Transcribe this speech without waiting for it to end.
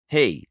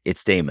Hey,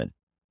 it's Damon.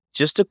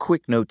 Just a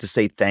quick note to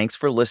say thanks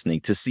for listening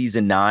to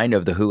Season 9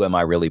 of the Who Am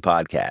I Really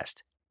podcast.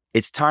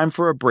 It's time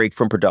for a break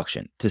from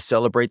production to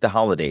celebrate the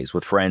holidays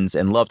with friends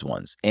and loved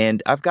ones,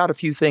 and I've got a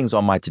few things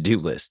on my to-do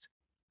list.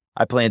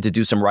 I plan to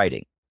do some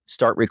writing,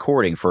 start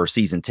recording for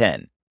Season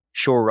 10,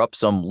 shore up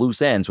some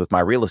loose ends with my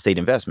real estate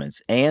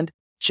investments, and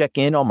check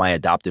in on my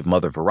adoptive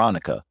mother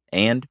Veronica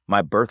and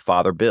my birth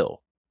father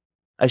Bill.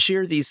 I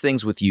share these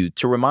things with you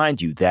to remind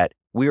you that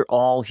we're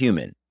all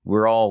human.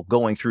 We're all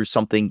going through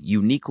something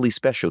uniquely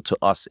special to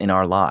us in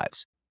our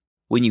lives.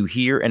 When you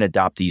hear an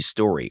adoptee's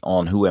story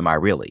on Who Am I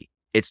Really,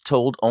 it's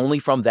told only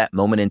from that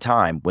moment in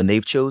time when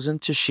they've chosen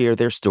to share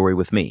their story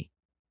with me.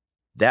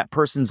 That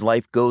person's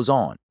life goes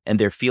on, and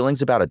their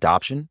feelings about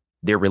adoption,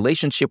 their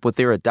relationship with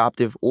their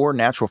adoptive or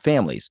natural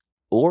families,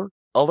 or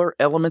other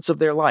elements of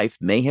their life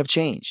may have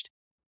changed.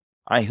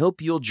 I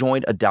hope you'll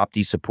join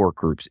adoptee support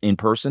groups in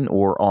person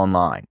or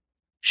online.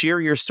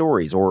 Share your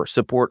stories or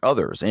support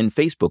others in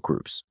Facebook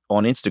groups,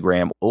 on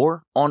Instagram,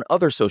 or on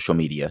other social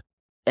media,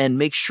 and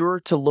make sure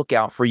to look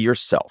out for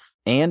yourself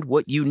and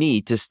what you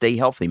need to stay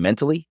healthy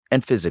mentally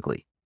and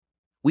physically.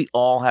 We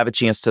all have a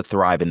chance to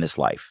thrive in this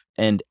life,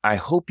 and I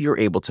hope you're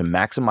able to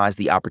maximize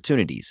the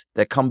opportunities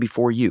that come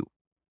before you.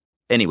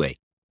 Anyway,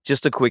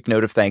 just a quick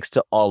note of thanks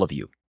to all of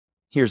you.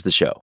 Here's the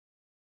show.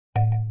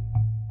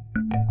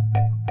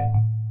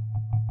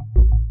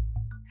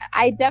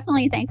 I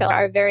definitely think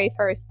our very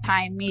first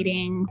time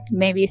meeting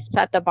maybe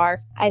set the bar.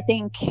 I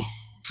think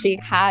she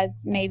has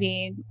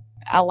maybe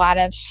a lot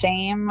of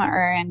shame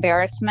or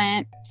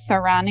embarrassment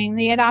surrounding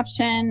the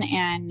adoption,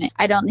 and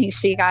I don't think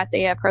she got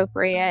the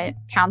appropriate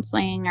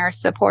counseling or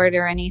support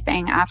or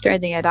anything after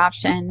the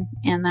adoption.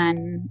 And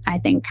then I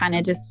think kind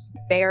of just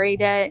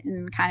buried it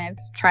and kind of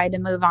tried to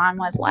move on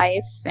with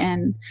life.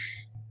 And,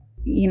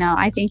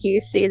 I think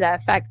you see the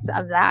effects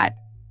of that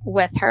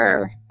with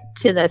her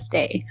to this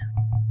day.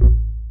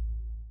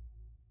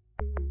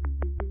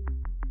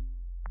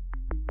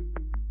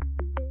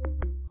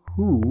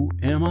 Who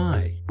am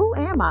I? Who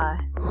am I?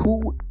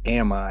 Who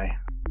am I?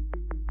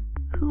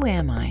 Who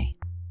am I?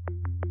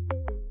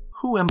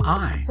 Who am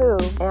I? Who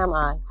am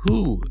I?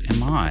 Who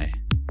am I?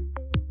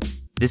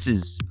 This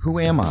is Who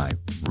Am I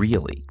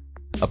Really?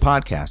 A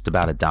podcast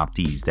about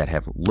adoptees that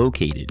have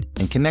located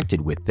and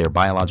connected with their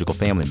biological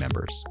family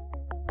members.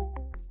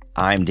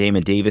 I'm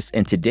Damon Davis,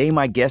 and today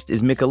my guest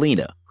is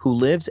Michelina, who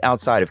lives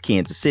outside of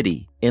Kansas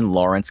City in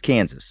Lawrence,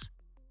 Kansas.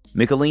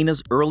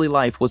 Michelina's early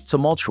life was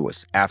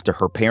tumultuous after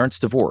her parents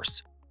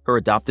divorced. Her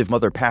adoptive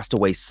mother passed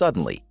away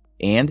suddenly,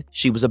 and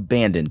she was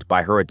abandoned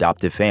by her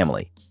adoptive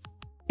family.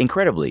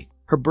 Incredibly,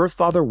 her birth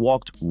father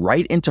walked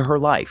right into her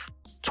life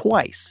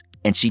twice,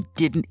 and she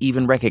didn't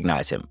even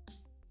recognize him.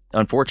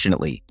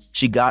 Unfortunately,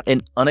 she got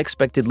an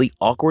unexpectedly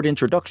awkward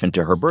introduction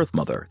to her birth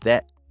mother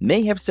that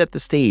may have set the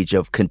stage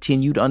of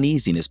continued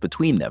uneasiness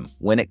between them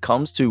when it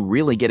comes to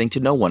really getting to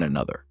know one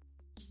another.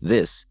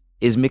 This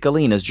is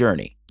Michelina's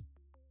journey.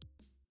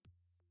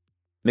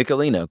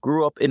 Michelina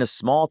grew up in a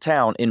small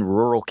town in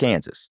rural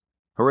Kansas.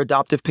 Her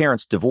adoptive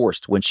parents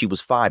divorced when she was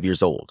 5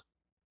 years old.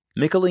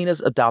 Michelina's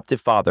adoptive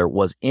father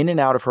was in and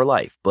out of her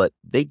life, but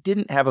they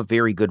didn't have a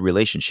very good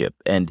relationship,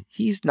 and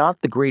he's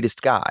not the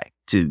greatest guy,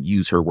 to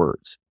use her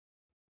words.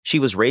 She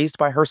was raised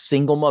by her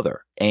single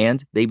mother,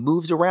 and they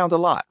moved around a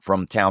lot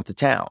from town to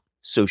town,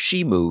 so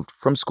she moved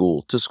from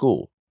school to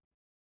school.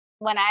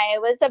 When I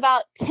was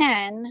about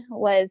 10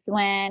 was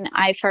when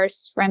I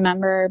first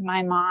remember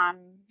my mom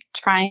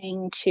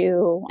trying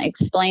to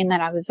explain that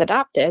I was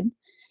adopted.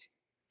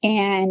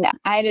 And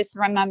I just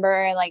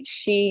remember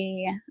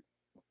she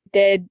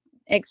did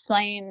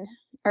explain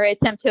or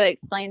attempt to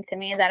explain to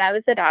me that I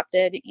was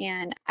adopted.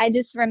 And I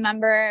just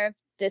remember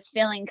just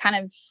feeling kind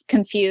of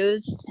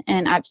confused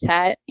and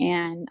upset.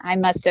 And I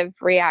must have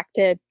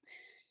reacted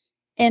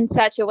in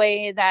such a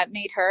way that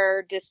made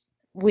her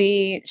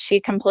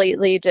she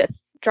completely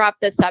just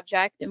dropped the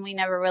subject, and we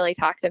never really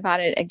talked about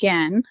it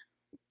again.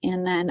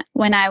 And then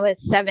when I was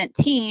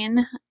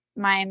 17,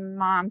 my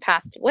mom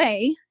passed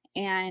away,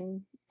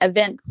 and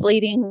events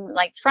leading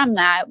from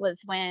that was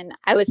when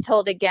I was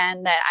told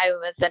again that I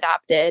was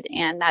adopted.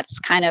 And that's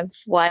kind of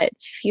what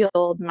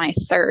fueled my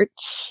search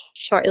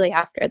shortly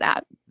after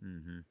that.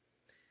 Mm-hmm.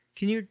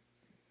 Can you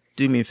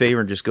do me a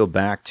favor and just go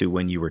back to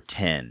when you were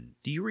 10?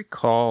 Do you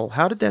recall,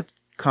 how did that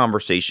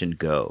conversation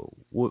go?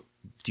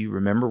 Do you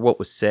remember what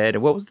was said,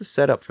 and what was the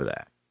setup for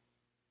that?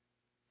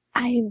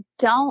 I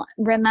don't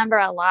remember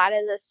a lot of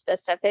the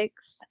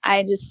specifics.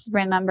 I just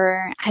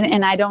remember,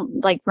 and I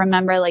don't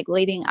remember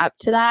leading up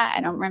to that.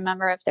 I don't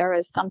remember if there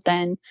was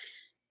something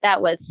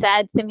that was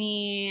said to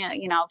me,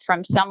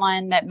 from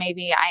someone that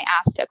maybe I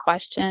asked a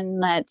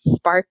question that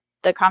sparked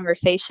the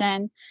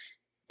conversation.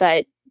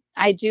 But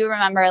I do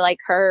remember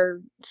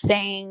her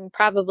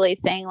probably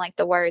saying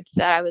the words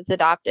that I was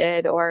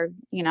adopted, or,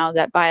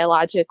 that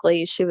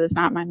biologically she was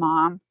not my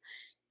mom.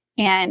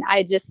 And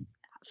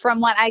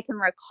from what I can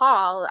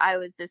recall, I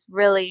was just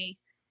really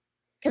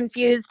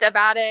confused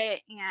about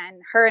it.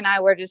 And her and I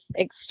were just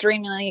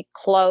extremely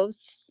close.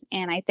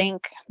 And I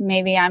think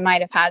maybe I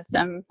might have had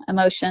some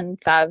emotions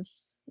of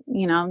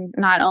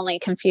not only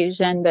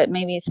confusion, but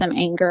maybe some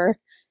anger.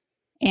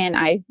 And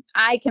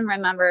I can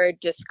remember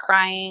just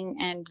crying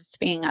and just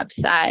being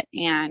upset,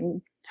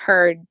 and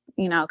her,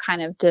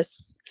 kind of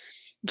just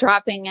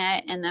dropping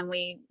it. And then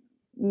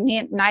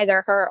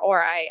neither her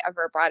or I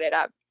ever brought it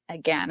up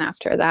again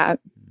after that.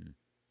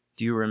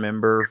 Do you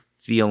remember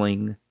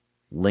feeling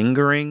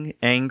lingering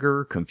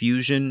anger,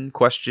 confusion,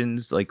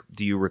 questions? Like,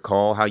 do you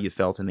recall how you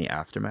felt in the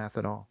aftermath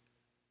at all?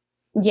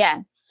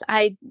 Yes,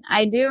 I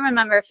do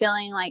remember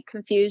feeling like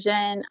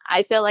confusion.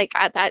 I feel like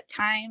at that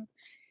time,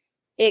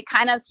 it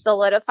kind of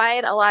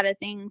solidified a lot of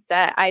things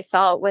that I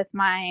felt with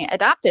my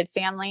adopted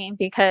family,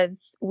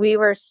 because we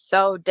were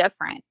so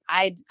different.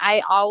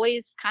 I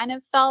always kind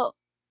of felt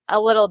a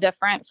little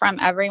different from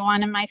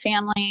everyone in my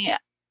family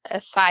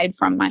aside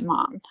from my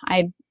mom.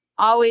 I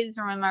always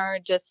remember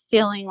just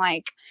feeling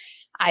like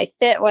I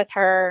fit with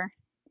her.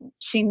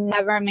 She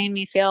never made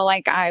me feel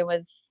like I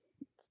was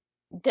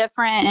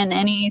different in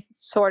any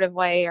sort of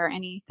way or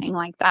anything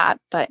like that.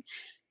 But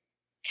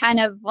kind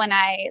of when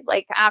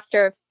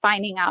after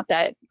finding out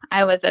that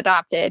I was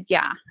adopted,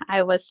 yeah,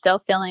 I was still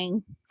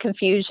feeling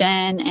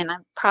confusion and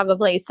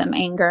probably some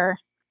anger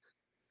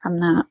from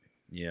that.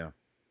 Yeah.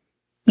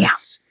 Yeah.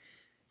 That's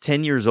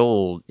 10 years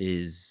old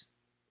is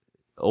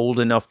old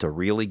enough to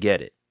really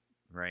get it,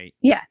 right?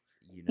 Yes.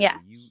 Yes.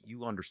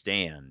 You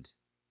understand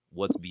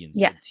what's being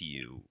said to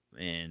you,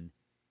 and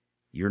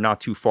you're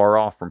not too far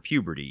off from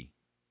puberty,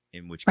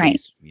 in which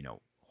case,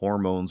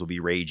 hormones will be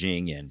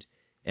raging and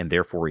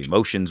therefore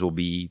emotions will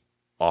be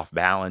off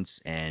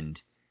balance.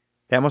 And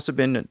that must have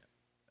been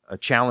a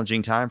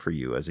challenging time for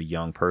you as a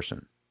young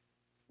person.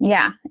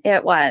 Yeah,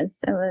 it was.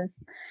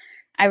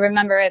 I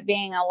remember it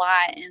being a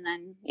lot. And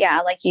then,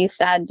 like you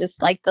said,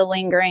 just like the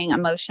lingering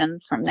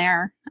emotions from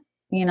there,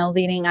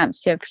 leading up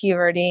to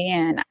puberty.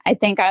 And I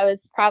think I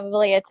was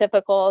probably a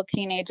typical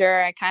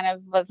teenager. I kind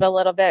of was a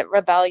little bit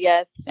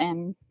rebellious,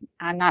 and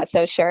I'm not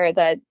so sure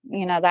that,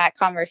 that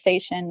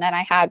conversation that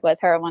I had with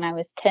her when I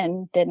was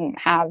 10 didn't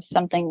have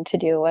something to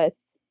do with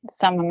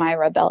some of my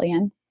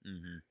rebellion.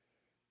 Mm-hmm.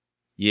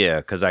 Yeah,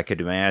 because I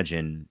could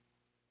imagine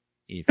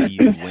if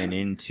you went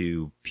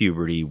into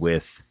puberty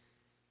with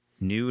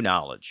new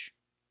knowledge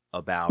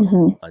about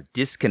a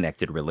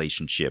disconnected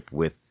relationship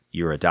with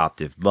your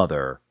adoptive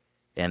mother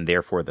and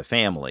therefore the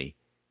family,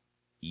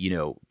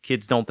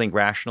 kids don't think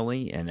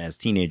rationally. And as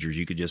teenagers,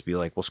 you could just be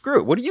like, well, screw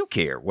it. What do you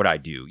care what I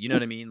do? You know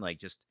what I mean? Like,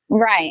 just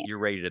right. You're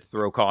ready to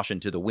throw caution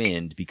to the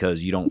wind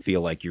because you don't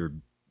feel like you're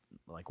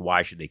like,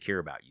 why should they care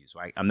about you? So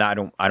I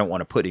don't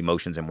want to put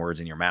emotions and words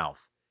in your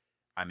mouth.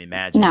 I'm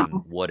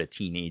imagining what a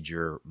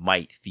teenager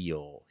might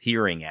feel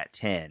hearing at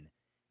 10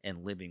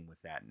 and living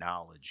with that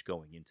knowledge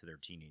going into their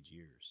teenage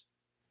years.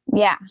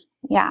 Yeah,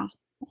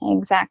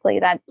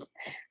 exactly. I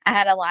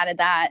had a lot of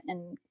that.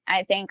 And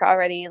I think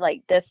already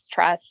like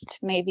distrust,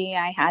 maybe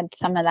I had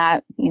some of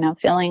that,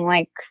 feeling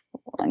like,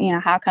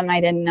 how come I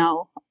didn't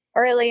know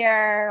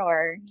earlier,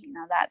 or,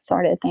 that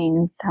sort of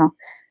thing. So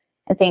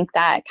I think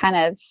that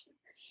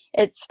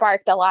it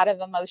sparked a lot of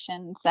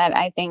emotions that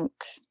I think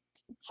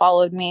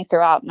followed me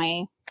throughout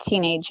my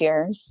teenage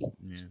years.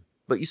 Yeah.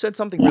 But you said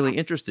something really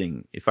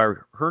interesting. If I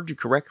heard you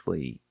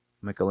correctly,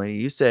 Michelina,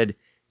 you said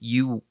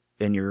you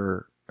and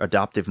your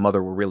adoptive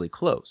mother were really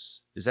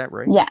close. Is that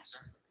right?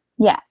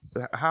 Yes.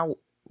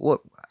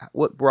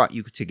 What brought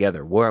you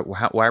together? Why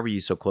were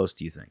you so close,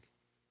 do you think?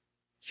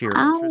 Shared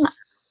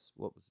interests?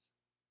 What was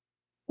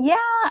it? Yeah,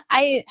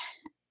 I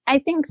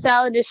think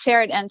so. Just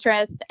shared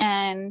interest.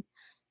 And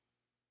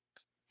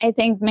I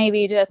think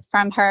maybe just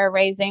from her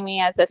raising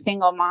me as a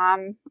single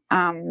mom,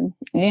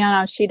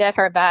 she did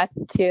her best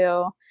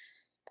to,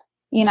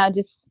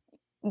 just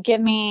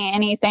give me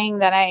anything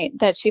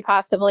that she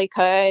possibly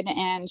could.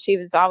 And she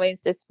was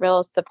always just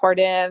real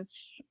supportive,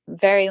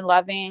 very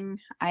loving.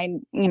 I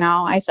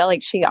feel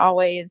like she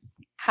always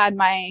had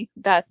my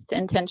best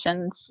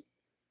intentions,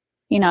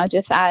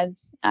 just as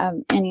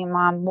any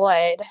mom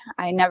would.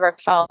 I never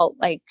felt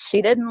like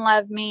she didn't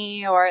love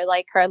me or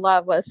like her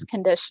love was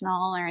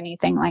conditional or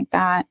anything like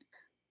that.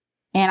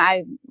 And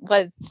I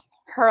was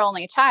her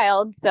only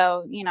child.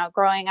 So,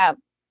 growing up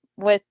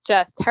with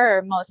just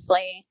her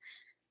mostly,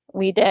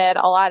 we did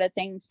a lot of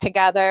things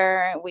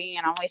together. We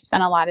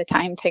spent a lot of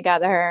time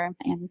together,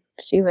 and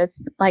she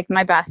was like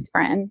my best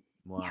friend.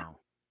 Wow.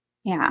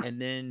 Yeah. And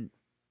then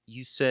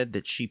you said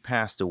that she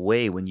passed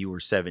away when you were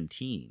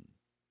 17.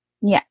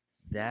 Yes.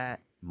 That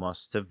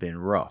must have been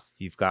rough.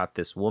 You've got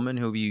this woman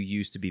who you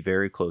used to be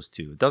very close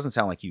to. It doesn't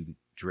sound like you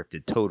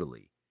drifted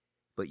totally,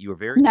 but you were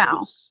very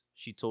close.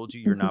 She told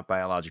you you're not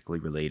biologically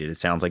related. It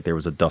sounds like there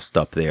was a dust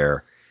up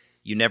there.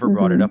 You never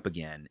brought it up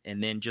again.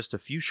 And then just a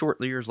few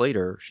short years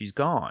later, she's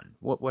gone.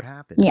 What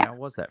happened? Yeah. How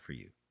was that for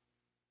you?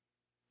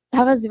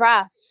 That was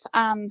rough.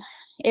 I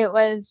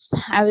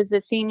was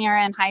a senior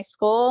in high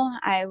school.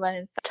 I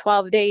was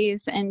 12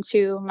 days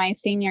into my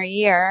senior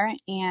year,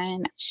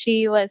 and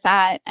she was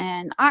at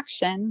an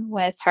auction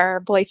with her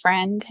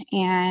boyfriend.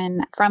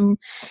 And from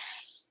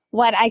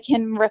what I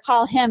can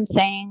recall him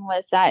saying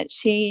was that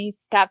she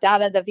stepped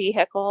out of the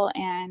vehicle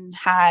and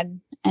had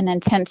an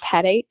intense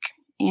headache.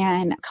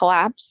 and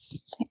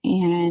collapsed.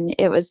 And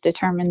it was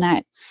determined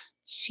that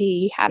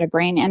she had a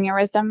brain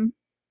aneurysm.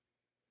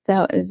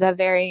 So it was a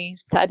very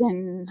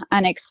sudden,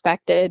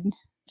 unexpected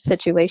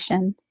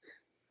situation.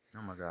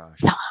 Oh my gosh.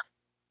 So,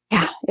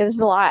 yeah, it was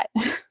a lot.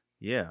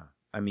 Yeah.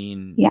 I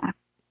mean, Yeah.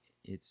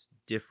 it's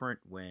different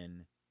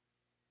when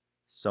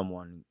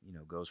someone,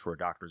 goes for a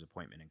doctor's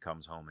appointment and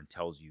comes home and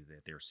tells you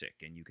that they're sick,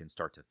 and you can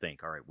start to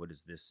think, all right, what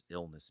does this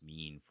illness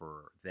mean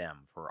for them,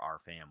 for our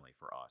family,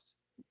 for us?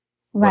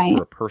 Right. But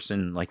for a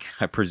person, like,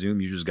 I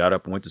presume you just got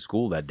up and went to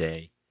school that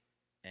day.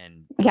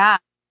 And yeah.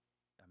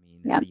 I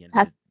mean, Yeah. at the end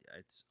of it,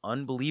 it's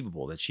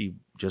unbelievable that she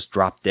just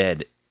dropped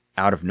dead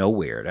out of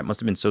nowhere. That must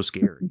have been so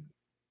scary.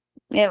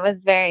 It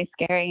was very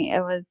scary.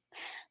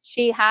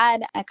 She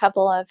had a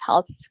couple of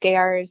health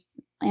scares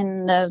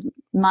in the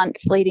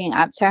months leading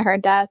up to her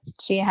death.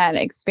 She had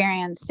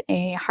experienced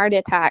a heart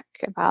attack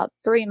about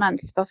 3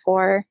 months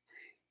before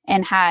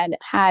and had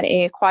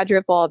a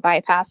quadruple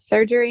bypass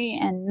surgery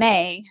in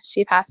May.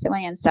 She passed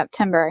away in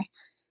September.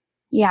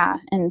 Yeah.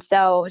 And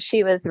so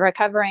she was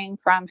recovering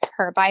from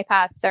her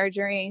bypass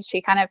surgery.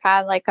 She kind of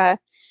had like a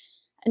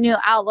new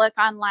outlook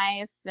on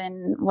life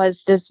and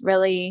was just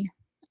really,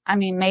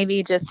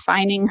 maybe just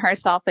finding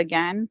herself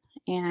again.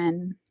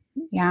 And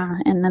yeah,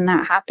 and then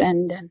that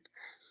happened, and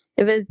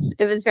it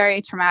was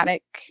very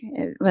traumatic.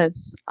 It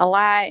was a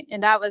lot,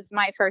 and that was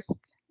my first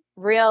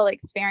real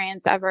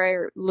experience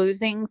ever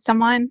losing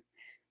someone.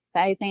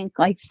 I think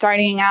like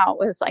starting out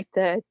with like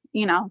the,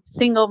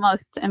 single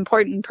most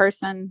important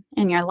person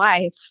in your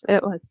life,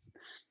 it was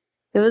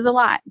a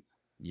lot.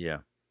 Yeah,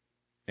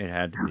 it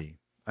had to be.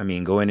 I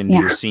mean, going into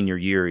your senior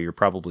year, you're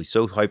probably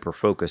so hyper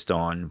focused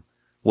on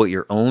what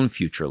your own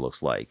future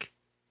looks like.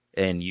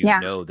 And you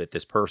know that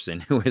this person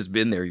who has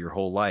been there your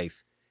whole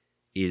life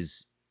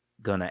is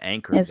going to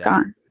anchor that.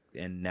 Gone.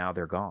 And now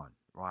they're gone.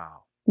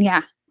 Wow.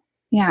 Yeah.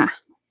 Yeah.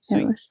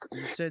 So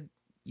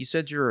you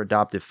said your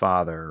adoptive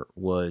father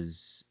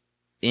was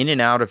in and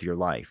out of your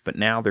life, but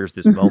now there's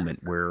this moment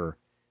where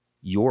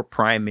your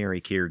primary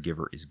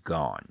caregiver is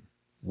gone.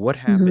 What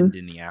happened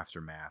in the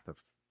aftermath of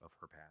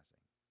her passing?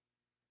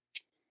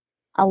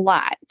 A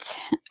lot.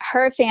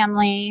 Her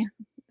family,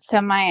 so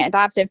my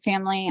adoptive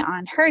family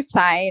on her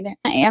side,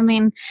 I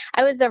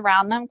was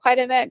around them quite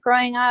a bit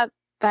growing up,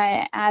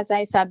 but as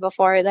I said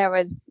before,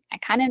 I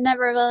kind of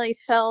never really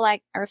felt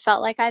like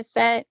I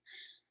fit.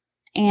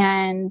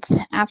 And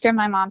after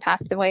my mom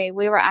passed away,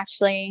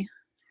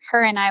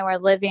 her and I were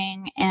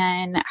living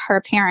in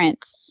her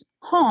parents'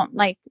 home,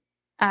 like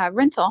a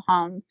rental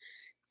home.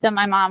 So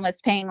my mom was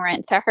paying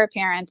rent to her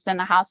parents in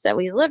the house that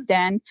we lived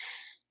in.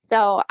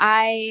 So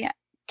I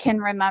can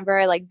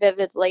remember like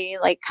vividly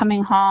like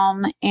coming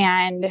home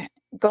and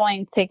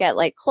going to get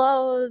like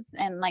clothes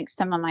and like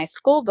some of my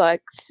school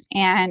books,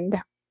 and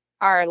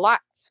our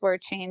locks were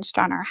changed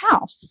on our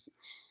house.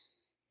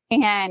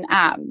 And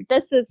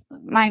this is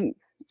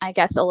I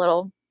guess a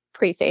little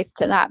preface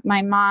to that.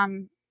 My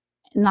mom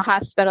in the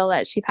hospital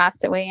that she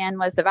passed away in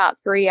was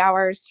about 3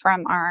 hours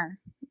from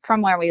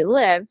where we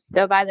lived.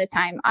 So by the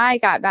time I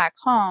got back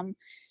home,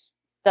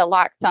 the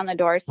locks on the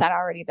doors had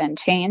already been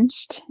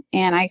changed,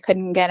 and I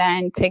couldn't get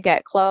in to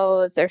get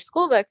clothes or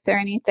school books or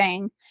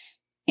anything.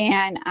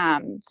 And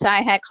so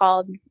I had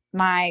called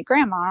my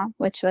grandma,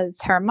 which was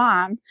her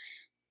mom,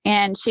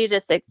 and she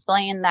just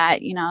explained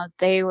that,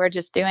 they were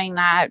just doing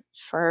that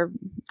for,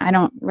 I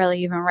don't really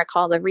even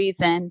recall the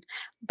reason,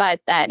 but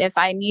that if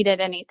I needed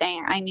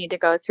anything, I need to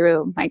go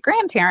through my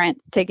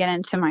grandparents to get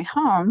into my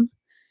home.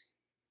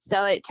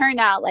 So it turned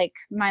out like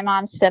my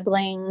mom's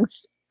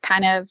siblings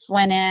kind of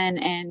went in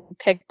and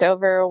picked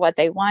over what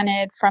they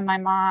wanted from my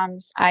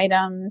mom's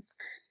items.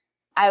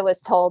 I was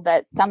told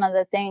that some of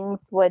the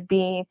things would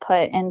be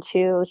put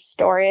into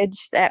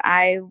storage that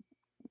I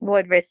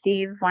would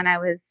receive when I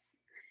was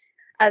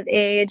of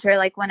age, or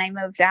like when I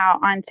moved out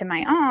onto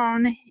my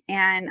own.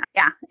 And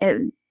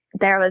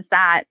there was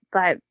that.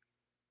 But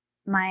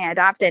my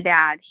adopted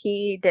dad,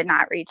 he did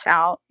not reach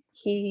out.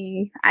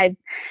 I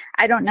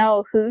don't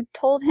know who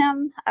told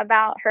him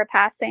about her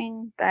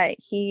passing, but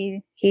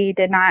he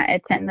did not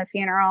attend the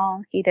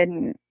funeral. He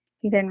didn't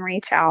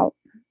reach out.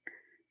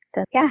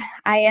 So yeah,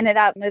 I ended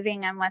up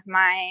moving in with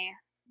my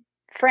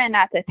friend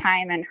at the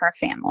time and her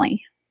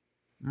family.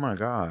 Oh my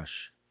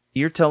gosh.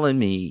 You're telling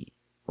me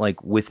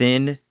like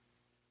within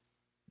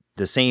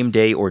the same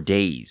day or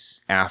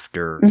days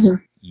after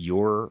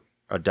your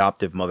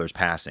adoptive mother's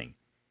passing,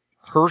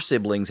 her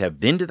siblings have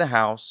been to the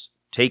house,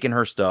 taken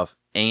her stuff,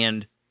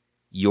 and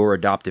your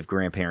adoptive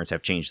grandparents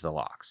have changed the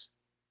locks.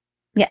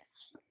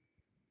 Yes.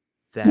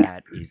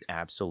 That is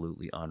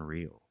absolutely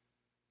unreal.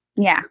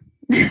 Yeah.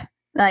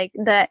 Like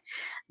that's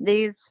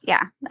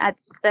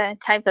the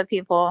type of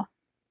people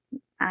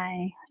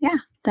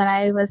that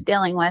I was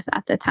dealing with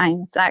at the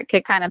time. That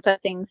could kind of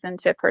put things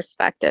into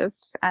perspective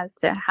as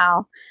to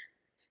how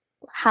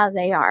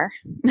they are.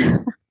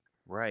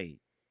 Right.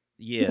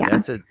 Yeah,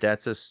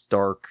 that's a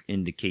stark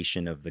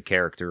indication of the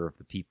character of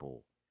the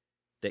people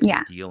that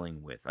you're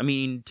dealing with. I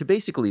mean, to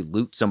basically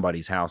loot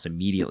somebody's house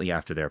immediately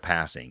after their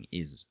passing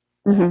is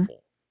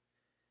awful.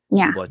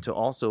 Yeah. But to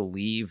also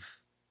leave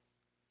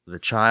the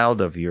child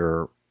of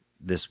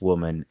this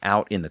woman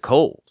out in the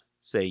cold,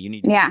 say you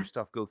need to get your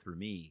stuff, go through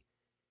me,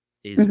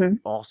 is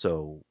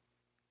also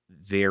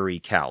very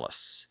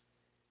callous.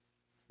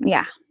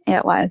 Yeah,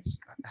 it was.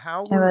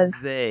 How were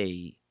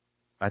they?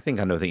 I think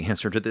I know the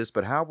answer to this,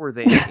 but how were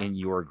they in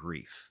your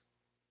grief?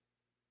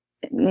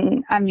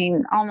 I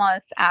mean,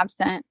 almost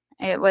absent.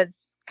 It was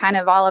kind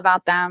of all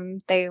about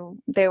them. They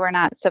were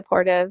not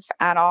supportive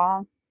at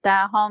all.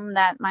 The home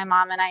that my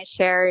mom and I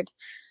shared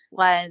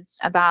was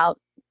about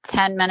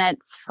 10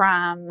 minutes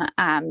from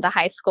the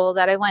high school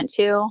that I went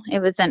to. It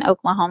was in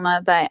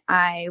Oklahoma, but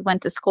I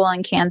went to school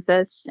in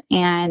Kansas,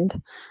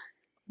 and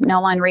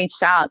no one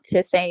reached out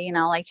to say,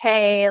 like,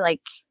 hey,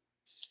 like,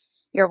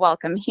 you're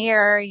welcome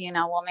here.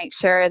 We'll make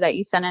sure that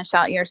you finish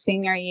out your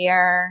senior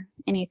year,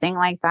 anything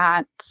like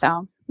that.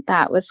 So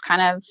that was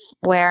kind of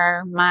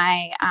where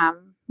my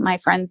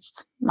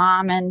friend's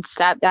mom and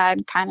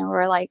stepdad kind of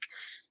were like,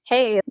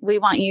 hey, we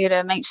want you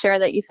to make sure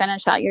that you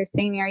finish out your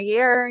senior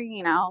year,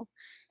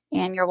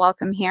 and you're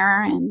welcome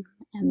here. And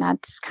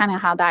that's kind of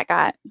how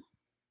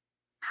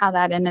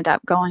that ended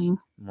up going.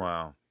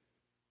 Wow.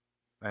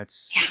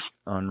 That's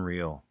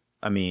unreal.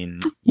 I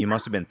mean, you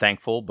must have been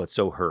thankful, but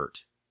so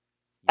hurt.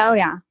 Oh,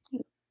 yeah.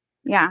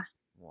 Yeah.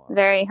 Wow.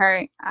 Very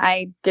hurt.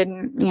 I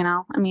didn't,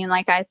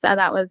 like I said,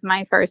 that was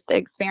my first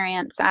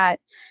experience at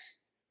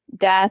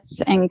death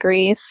and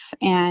grief.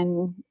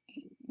 And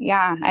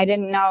yeah, I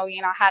didn't know,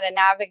 how to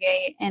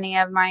navigate any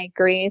of my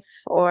grief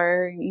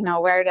or,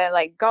 where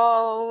to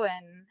go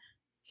and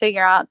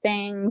figure out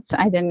things.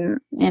 And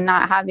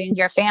not having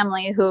your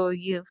family who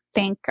you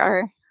think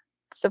are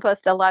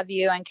supposed to love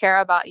you and care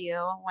about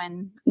you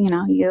when,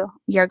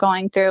 you're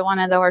going through one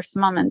of the worst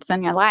moments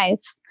in your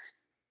life.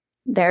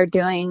 They're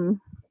doing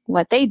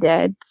what they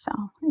did. So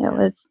it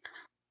was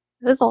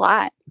a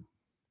lot.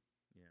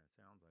 Yeah, it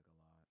sounds like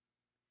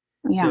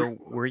a lot. Yeah. So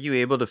were you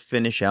able to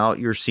finish out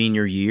your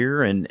senior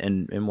year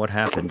and what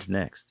happened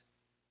next?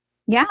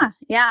 Yeah,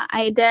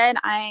 I did.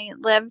 I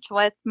lived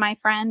with my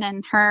friend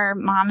and her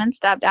mom and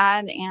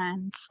stepdad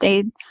and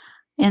stayed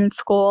in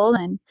school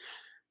and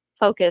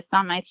focused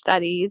on my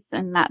studies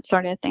and that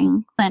sort of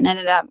thing, and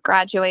ended up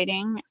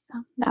graduating. So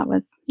that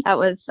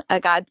was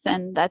a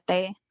godsend that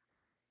they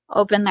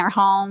opened their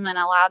home and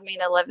allowed me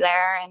to live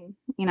there, and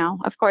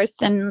of course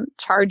didn't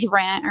charge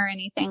rent or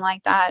anything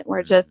like that.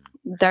 We're just,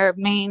 their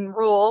main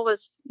rule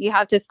was you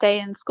have to stay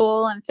in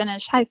school and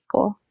finish high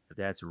school.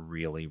 That's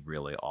really,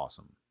 really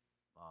awesome.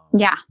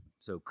 Yeah.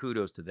 So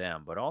kudos to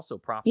them, but also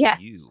props Yes.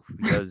 to you,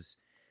 because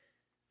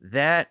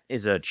that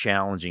is a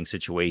challenging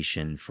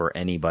situation for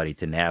anybody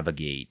to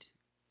navigate,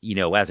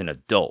 as an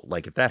adult.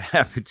 Like if that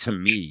happened to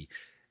me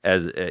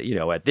as,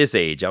 at this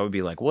age, I would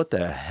be like, what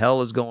the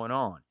hell is going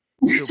on?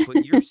 So,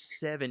 but you're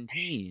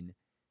 17,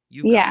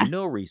 you've got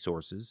no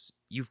resources,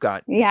 you've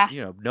got,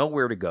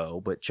 nowhere to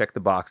go, but check the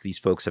box. These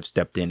folks have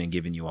stepped in and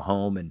given you a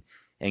home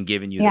and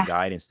given you the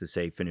guidance to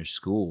say, finish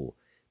school.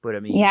 But I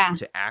mean,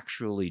 to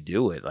actually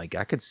do it, like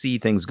I could see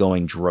things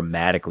going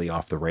dramatically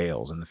off the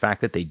rails. And the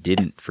fact that they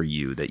didn't for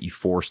you, that you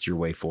forced your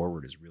way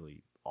forward, is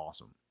really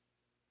awesome.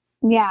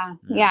 Yeah.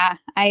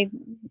 I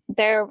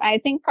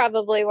think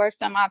probably were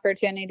some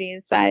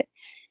opportunities that,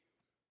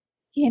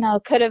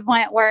 could have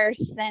went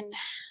worse, and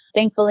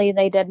thankfully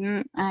they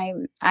didn't.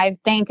 I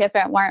think if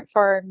it weren't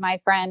for my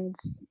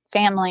friend's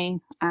family,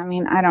 I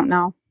mean, I don't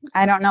know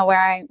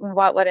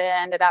what would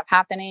have ended up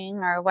happening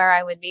or where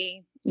I would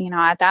be,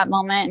 at that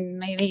moment, and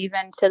maybe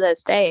even to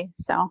this day.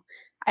 So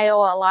I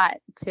owe a lot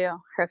to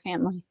her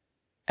family.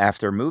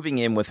 After moving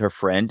in with her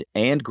friend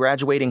and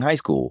graduating high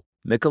school,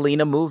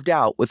 Michelina moved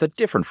out with a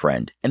different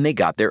friend, and they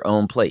got their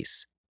own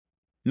place.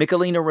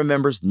 Michelina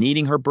remembers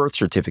needing her birth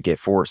certificate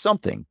for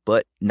something,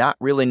 but not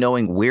really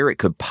knowing where it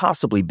could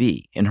possibly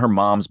be in her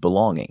mom's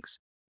belongings.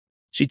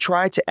 She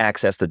tried to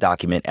access the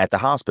document at the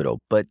hospital,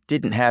 but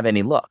didn't have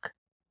any luck.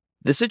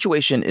 The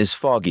situation is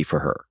foggy for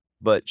her,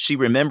 but she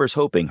remembers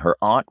hoping her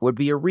aunt would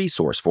be a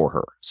resource for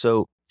her,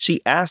 so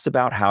she asked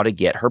about how to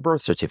get her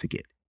birth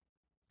certificate.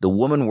 The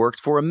woman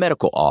worked for a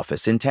medical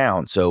office in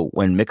town, so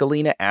when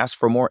Michelina asked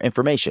for more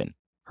information,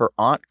 her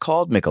aunt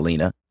called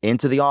Michelina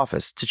into the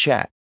office to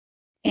chat.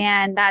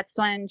 And that's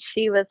when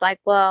she was like,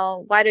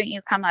 well, why don't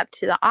you come up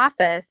to the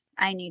office?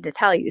 I need to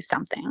tell you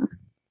something.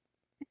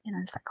 And I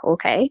was like,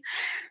 okay.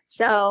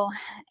 So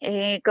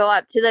I go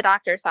up to the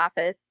doctor's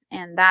office,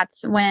 and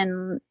that's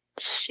when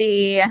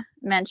she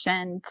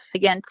mentioned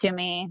again to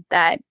me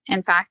that,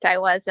 in fact, I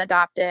was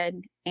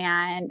adopted,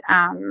 and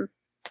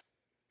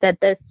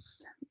that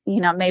this,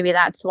 maybe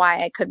that's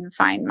why I couldn't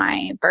find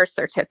my birth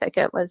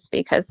certificate, was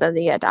because of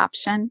the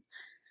adoption.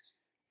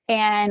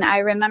 And I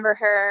remember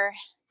her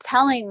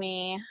telling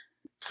me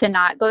to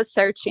not go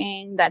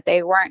searching, that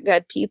they weren't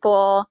good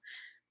people.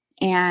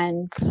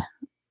 And,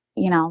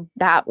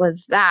 that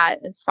was that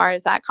as far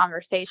as that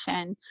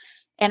conversation.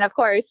 And of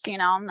course,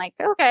 I'm like,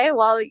 okay,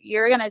 well,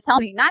 you're going to tell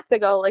me not to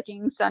go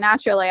looking. So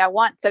naturally I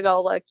want to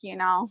go look,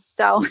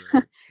 so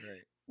Right.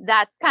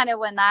 That's kind of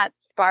when that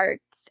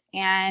sparked.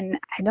 And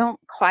I don't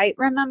quite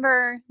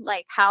remember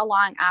like how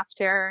long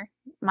after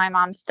my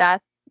mom's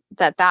death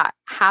that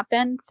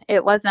happened.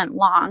 It wasn't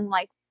long,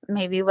 like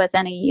maybe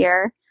within a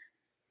year.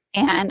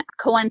 And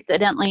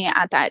coincidentally,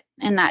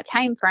 in that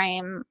time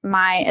frame,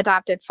 my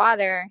adopted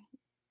father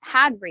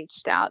had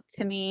reached out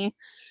to me.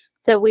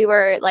 So we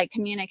were like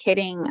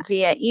communicating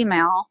via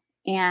email.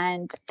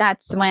 And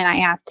that's when I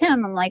asked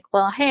him, I'm like,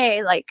 well,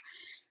 hey, like,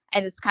 I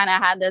just kind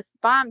of had this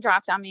bomb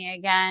dropped on me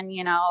again,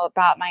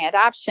 about my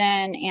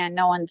adoption, and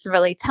no one's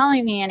really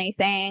telling me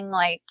anything.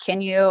 Like,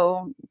 can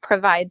you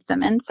provide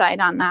some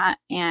insight on that?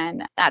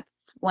 And that's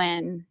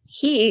when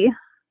he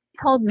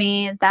told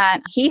me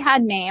that he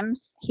had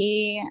names.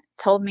 He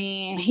told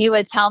me he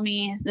would tell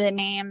me the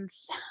names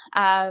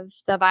of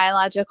the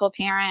biological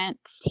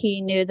parents.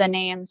 He knew the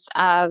names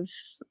of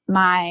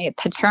my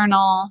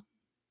paternal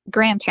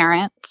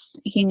grandparents.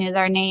 He knew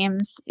their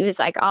names. He was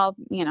like, I'll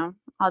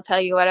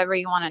tell you whatever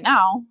you want to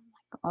know.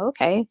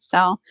 Okay.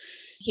 So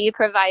he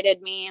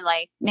provided me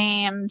like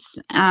names.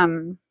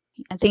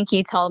 I think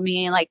he told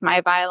me like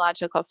my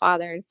biological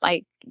father's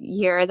like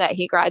year that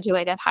he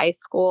graduated high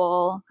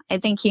school. I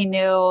think he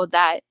knew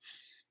that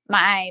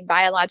my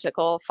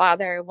biological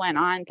father went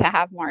on to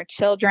have more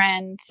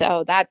children.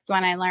 So that's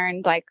when I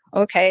learned like,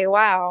 okay,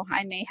 wow,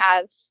 I may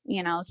have,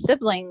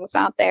 siblings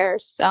out there.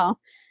 So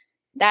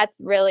that's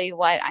really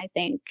what I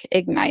think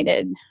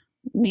ignited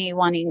me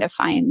wanting to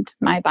find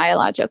my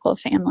biological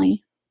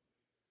family.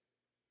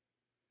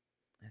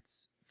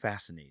 That's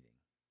fascinating.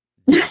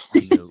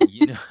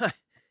 You know,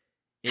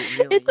 it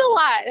really, it's a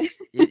lot.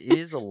 It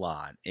is a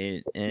lot.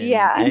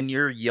 And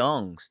you're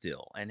young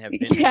still and have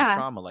been through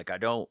trauma. Like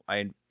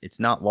it's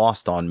not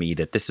lost on me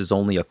that this is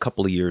only a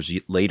couple of years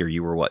later.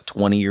 You were what,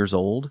 20 years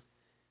old?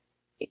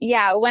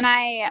 Yeah. When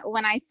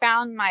I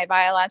found my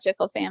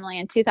biological family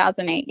in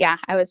 2008,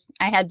 I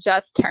had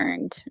just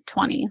turned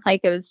 20.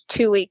 Like it was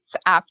 2 weeks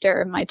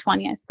after my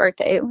 20th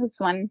birthday was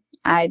when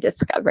I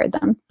discovered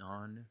them.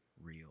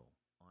 Unreal.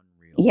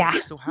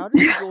 Yeah. So how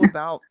did you go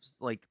about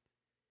like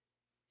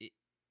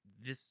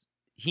this?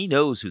 He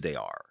knows who they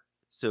are.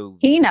 So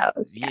he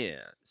knows. Yeah.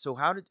 Yes. So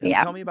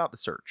tell me about the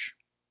search.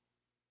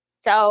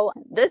 So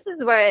this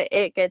is where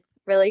it gets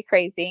really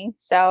crazy.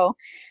 So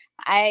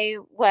I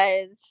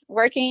was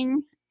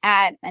working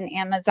at an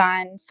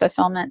Amazon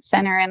fulfillment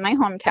center in my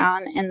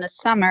hometown in the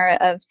summer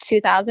of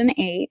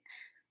 2008,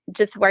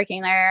 just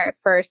working there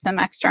for some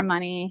extra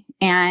money.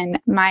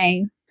 And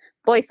my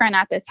boyfriend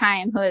at the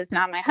time, who is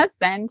now my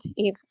husband,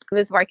 he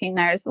was working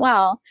there as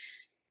well.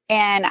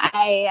 And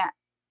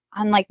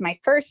on like my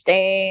first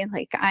day,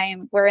 like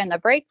we're in the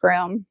break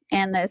room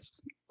and this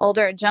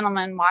older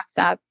gentleman walks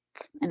up,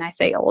 and I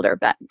say older,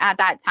 but at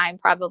that time,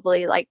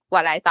 probably like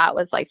what I thought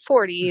was like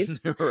 40s.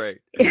 Right.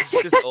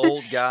 This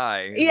old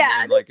guy.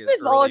 Yeah, like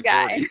this old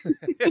guy.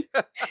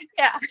 40s.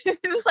 Yeah. It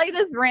was like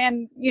this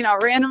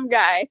random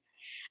guy.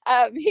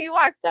 He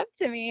walks up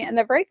to me in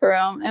the break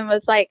room and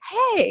was like,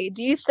 hey,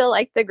 do you still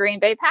like the Green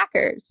Bay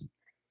Packers?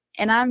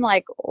 And I'm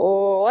like,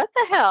 oh, what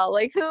the hell?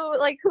 Like who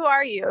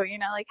are you?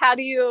 Like, how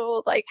do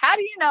you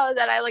know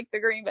that I like the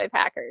Green Bay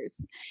Packers?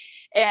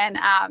 And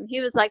he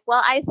was like,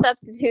 well, I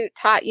substitute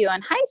taught you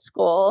in high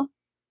school.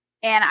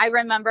 And I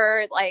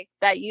remember like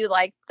that you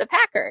liked the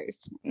Packers.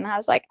 And I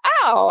was like,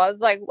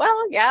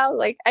 well, yeah,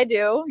 like I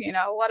do,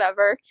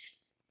 whatever.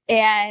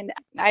 And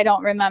I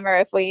don't remember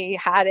if we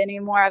had any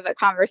more of a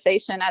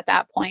conversation at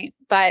that point,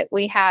 but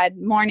we had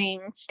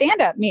morning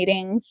stand-up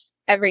meetings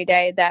every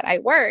day that I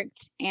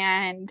worked.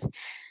 And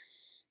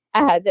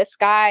this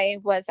guy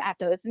was at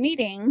those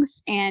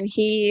meetings, and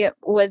he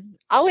was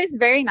always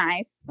very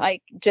nice,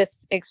 like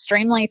just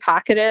extremely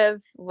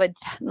talkative, would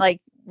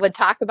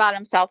talk about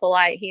himself a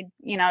lot. He'd,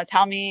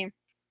 tell me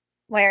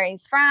where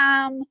he's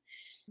from,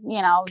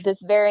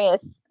 just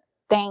various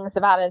things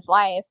about his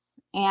life.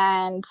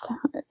 And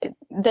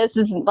this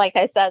is, like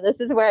I said, this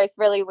is where it's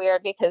really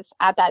weird, because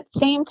at that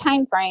same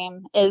time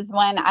frame is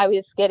when I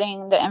was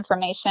getting the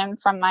information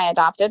from my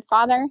adopted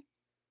father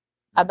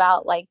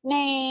about like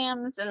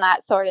names and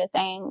that sort of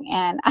thing.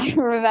 And I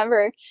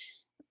remember,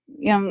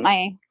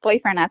 my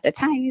boyfriend at the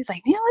time, he's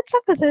like, man, what's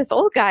up with this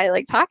old guy,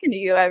 like talking to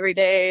you every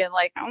day? And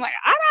like, I'm like,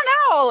 I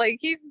don't know.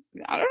 Like,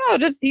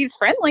 just he's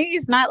friendly.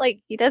 He's not like,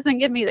 he doesn't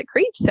give me the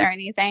creeps or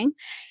anything.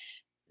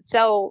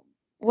 So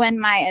when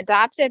my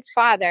adopted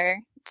father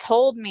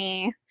told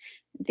me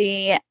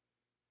the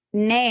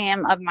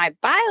name of my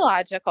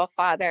biological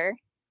father,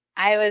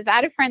 I was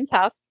at a friend's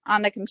house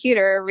on the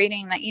computer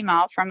reading the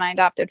email from my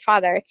adopted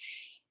father,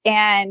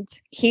 and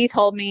he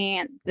told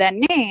me the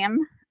name,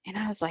 and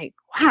I was like,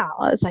 wow.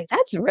 I was like,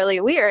 that's really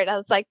weird. I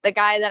was like, the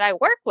guy that I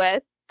work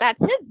with,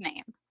 that's his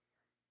name. No.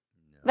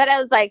 But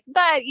I was like,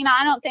 I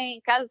don't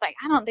think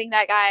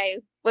that guy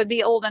would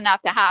be old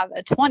enough to have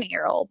a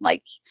 20-year-old.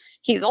 Like,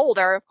 he's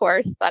older, of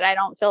course, but I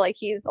don't feel like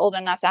he's old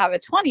enough to have a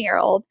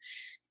 20-year-old.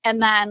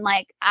 And then,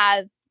 like,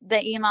 as the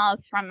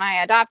emails from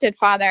my adopted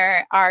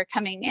father are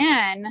coming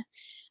in,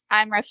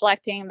 I'm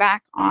reflecting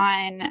back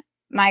on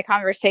my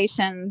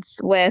conversations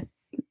with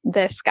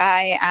this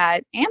guy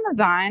at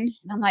Amazon.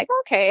 And I'm like,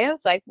 okay. I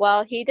was like,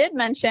 well, he did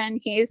mention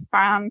he's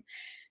from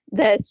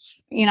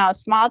this,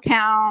 small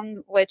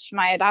town, which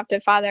my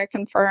adopted father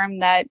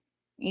confirmed that,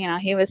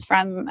 he was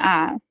from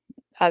a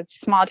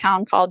small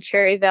town called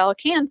Cherryville,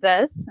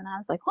 Kansas. And I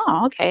was like,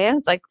 oh, okay. I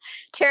was like,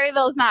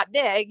 Cherryville's not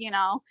big.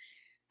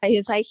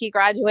 He's like, he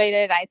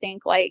graduated, I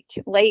think, like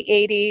late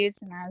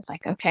 80s. And I was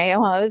like, okay,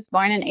 well, I was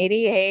born in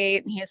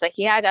 88. And he's like,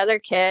 he had other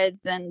kids.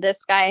 And this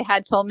guy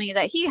had told me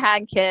that he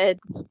had kids.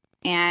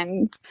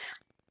 And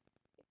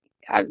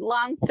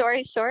long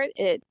story short,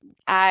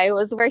 I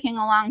was working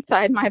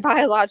alongside my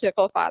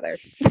biological father.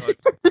 Shut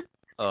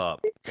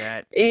up.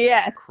 That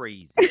Yes. is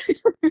crazy.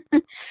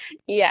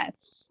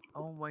 Yes.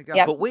 Oh my God.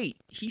 Yep. But wait,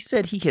 he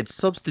said he had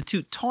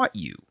substitute taught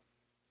you.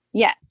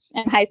 Yes.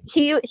 And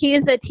he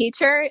is a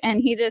teacher, and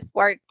he just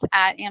worked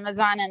at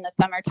Amazon in the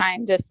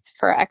summertime just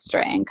for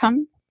extra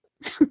income.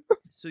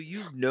 So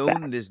you've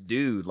known this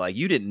dude, like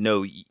you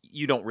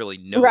don't really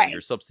know Right.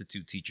 your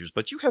substitute teachers,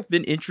 but you have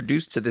been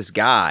introduced to this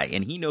guy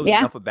and he knows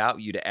enough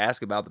about you to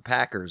ask about the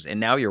Packers, and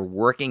now you're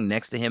working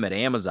next to him at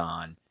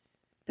Amazon.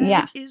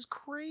 That is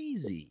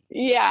crazy.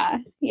 Yeah.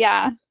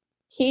 Yeah.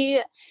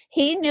 He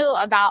knew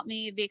about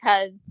me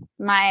because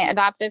my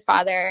adopted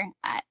father,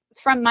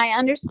 from my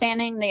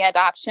understanding, the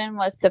adoption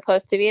was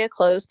supposed to be a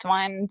closed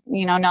one,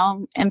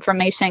 no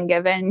information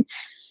given.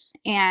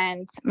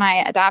 And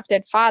my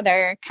adopted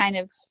father kind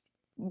of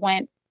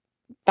went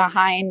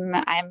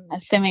I'm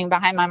assuming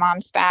behind my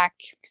mom's back.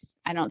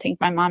 I don't think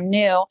my mom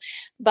knew,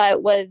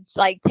 but was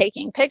like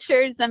taking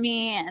pictures of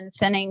me and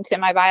sending to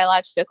my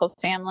biological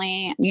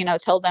family,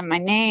 told them my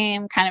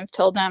name, kind of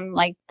told them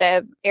like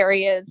the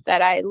areas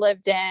that I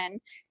lived in.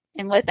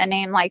 And with a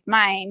name like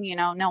mine,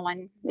 no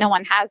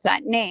one has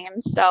that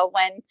name. So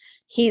when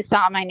he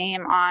saw my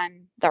name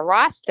on the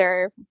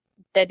roster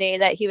the day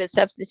that he was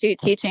substitute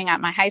teaching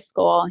at my high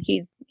school,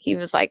 he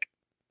was like,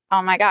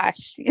 oh my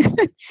gosh.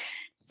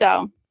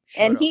 So,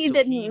 and he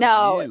didn't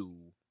know.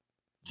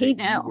 He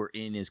knew you were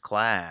in his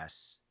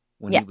class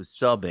when he was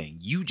subbing.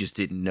 You just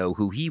didn't know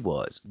who he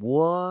was.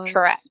 What?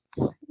 Correct.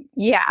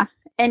 Yeah.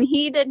 And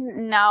he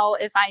didn't know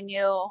if I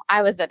knew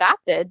I was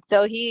adopted.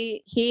 So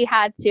he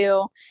had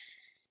to,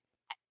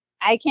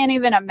 I can't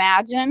even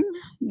imagine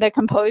the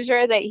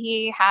composure that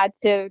he had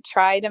to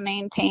try to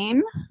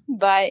maintain,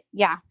 but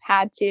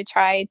had to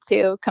try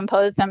to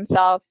compose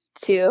himself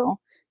to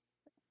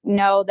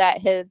know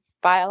that his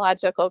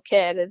biological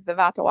kid is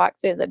about to walk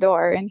through the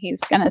door and he's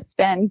going to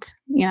spend,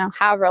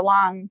 however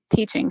long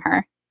teaching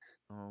her.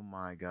 Oh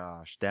my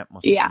gosh, that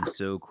must have been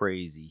so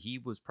crazy. He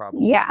was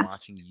probably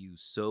watching you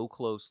so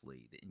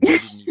closely that you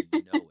didn't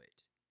even know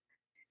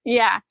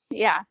it.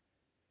 Yeah.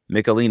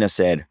 Michelina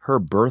said her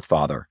birth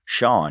father,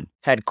 Sean,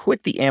 had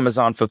quit the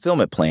Amazon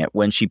fulfillment plant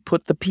when she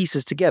put the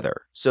pieces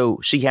together, so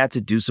she had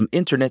to do some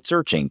internet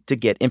searching to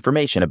get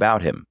information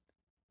about him.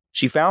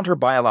 She found her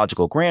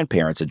biological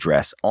grandparents'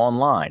 address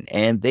online,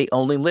 and they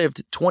only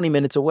lived 20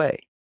 minutes away.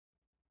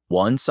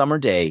 One summer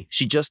day,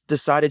 she just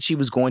decided she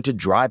was going to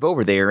drive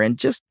over there and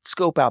just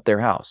scope out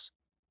their house.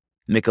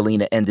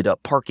 Michelina ended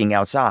up parking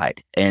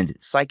outside and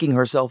psyching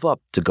herself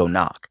up to go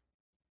knock.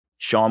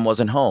 Sean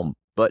wasn't home,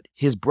 but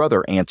his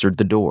brother answered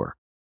the door.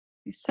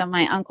 So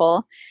my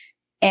uncle,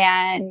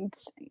 and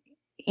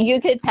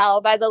you could tell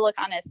by the look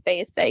on his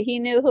face that he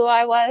knew who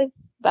I was,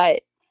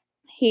 but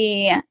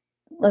he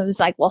was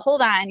like, well,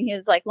 hold on. He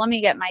was like, let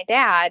me get my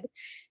dad.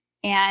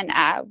 And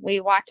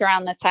we walked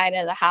around the side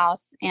of the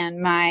house,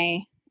 and my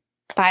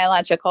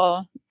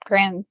biological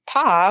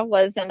grandpa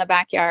was in the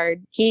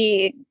backyard.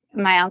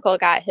 My uncle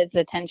got his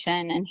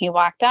attention, and he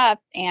walked up,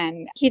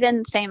 and he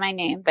didn't say my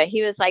name, but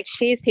he was like,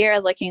 she's here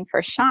looking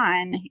for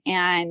Sean.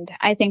 And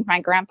I think my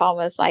grandpa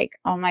was like,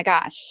 oh my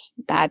gosh,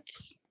 that's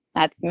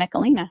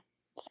Michelina.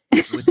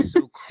 What's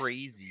so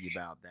crazy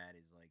about that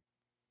is like,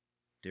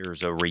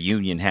 there's a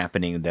reunion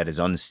happening that is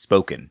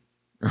unspoken,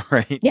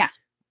 right? Yeah.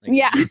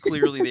 You're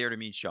clearly there to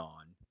meet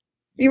Sean.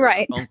 You're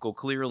right. Uncle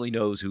clearly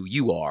knows who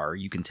you are.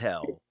 You can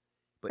tell.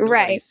 But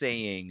nobody's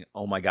saying,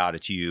 oh my God,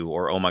 it's you,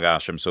 or oh my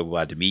gosh, I'm so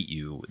glad to meet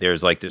you.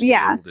 There's like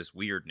this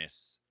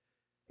weirdness.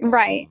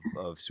 Right.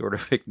 Of sort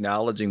of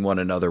acknowledging one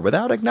another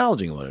without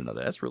acknowledging one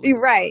another. That's really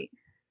right.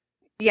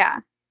 Yeah.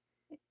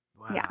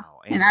 Wow. Yeah.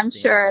 And I'm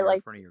sure like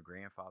in front of your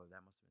grandfather,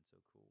 that must have been so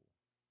cool.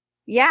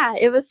 Yeah,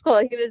 it was cool.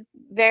 He was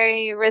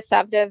very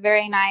receptive,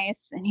 very nice.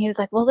 And he was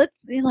like, well,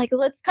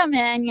 let's come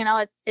in,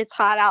 it's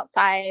hot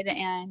outside.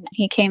 And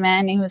he came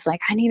in, and he was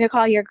like, I need to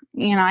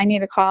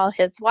call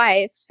his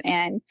wife.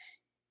 And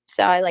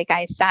so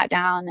I sat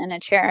down in a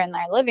chair in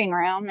their living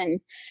room,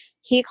 and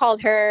he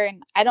called her,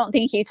 and I don't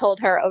think he told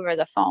her over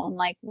the phone,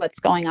 like,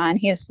 what's going on.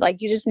 He's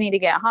like, you just need to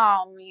get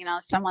home.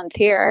 Someone's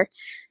here.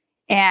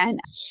 And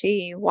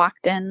she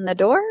walked in the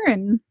door,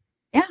 and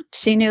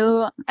she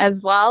knew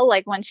as well,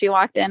 like when she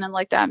walked in and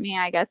looked at me,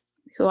 I guess,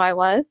 who I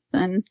was.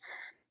 And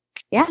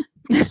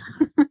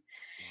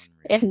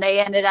and they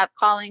ended up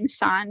calling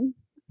Sean.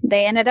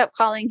 They ended up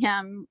calling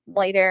him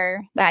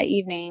later that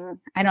evening.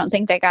 I don't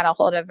think they got a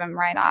hold of him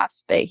right off,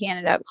 but he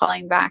ended up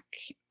calling back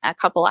a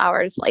couple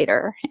hours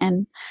later.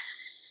 And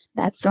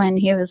that's when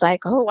he was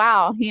like, oh,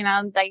 wow,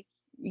 like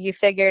you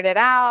figured it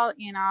out,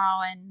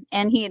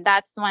 and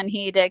that's when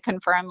he did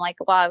confirm, like,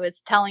 well, I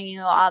was telling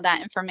you all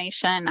that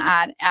information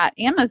at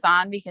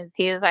Amazon because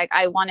he was like,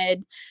 I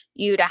wanted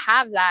you to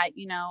have that,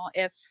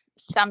 if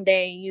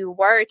someday you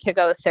were to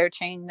go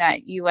searching,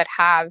 that you would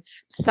have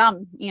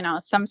some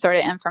sort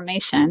of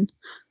information.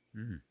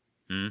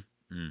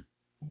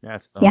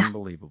 That's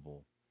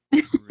unbelievable.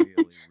 Really,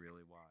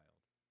 really wild.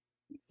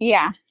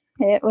 Yeah,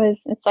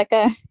 it's like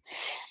a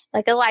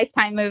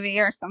Lifetime movie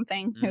or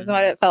something is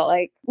what it felt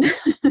like.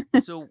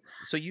 So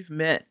you've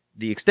met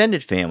the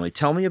extended family.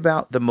 Tell me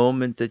about the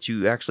moment that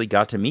you actually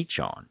got to meet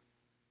Sean.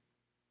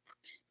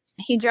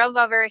 He drove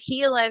over.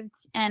 He lived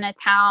in a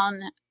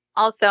town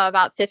also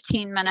about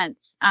 15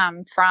 minutes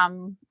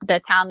from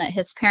the town that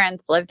his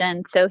parents lived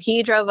in. So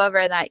he drove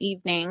over that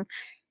evening,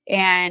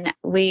 and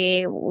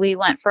we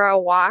went for a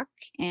walk,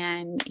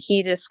 and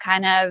he just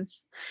kind of,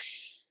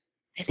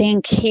 I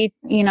think he,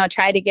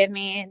 tried to give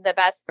me the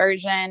best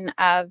version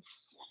of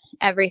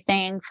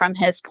everything from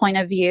his point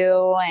of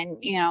view,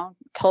 and,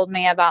 told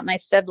me about my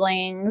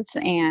siblings.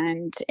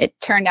 And it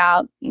turned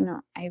out,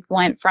 I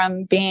went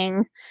from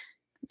being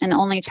an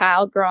only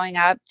child growing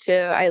up to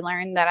I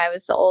learned that I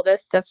was the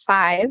oldest of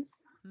 5.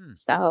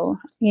 So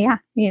yeah,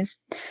 he's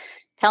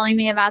telling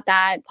me about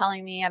that,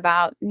 telling me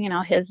about,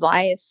 his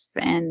life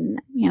and,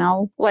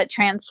 what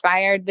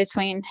transpired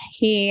between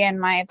he and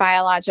my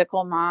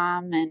biological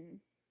mom, and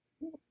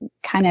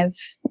kind of,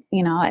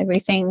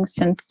 everything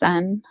since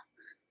then.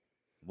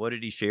 What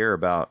did he share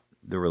about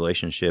the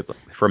relationship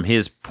from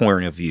his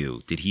point of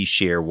view? Did he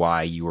share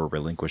why you were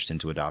relinquished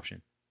into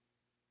adoption?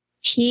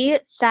 He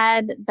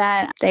said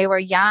that they were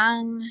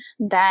young,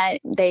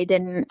 that they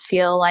didn't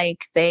feel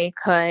like they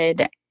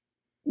could,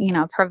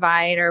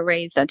 provide or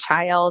raise a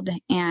child,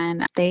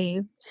 and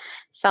they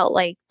felt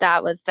like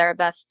that was their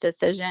best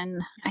decision.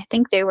 I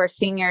think they were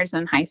seniors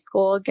in high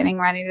school getting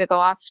ready to go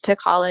off to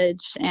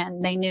college,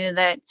 and they knew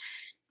that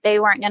they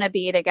weren't going to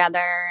be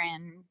together,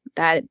 and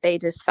that they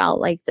just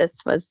felt like this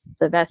was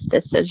the best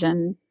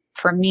decision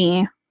for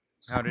me.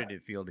 How did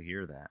it feel to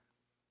hear that?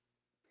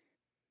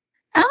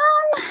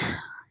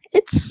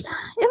 It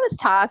was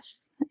tough.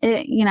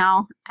 It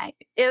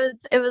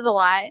was a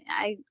lot.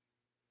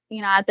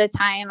 At the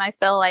time, I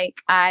feel like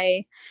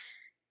I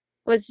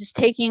was just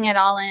taking it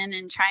all in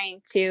and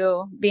trying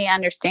to be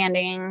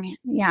understanding.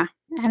 Yeah,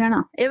 I don't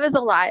know. It was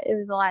a lot. It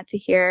was a lot to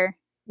hear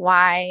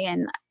why,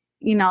 and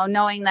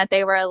knowing that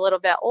they were a little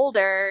bit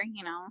older,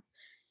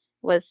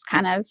 was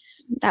kind of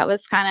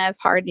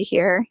hard to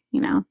hear.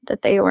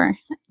 That they were,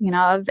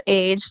 of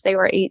age. They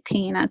were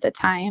 18 at the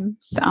time,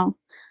 so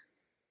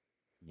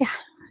yeah.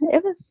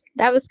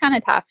 That was kind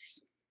of tough.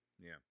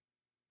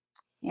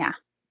 Yeah.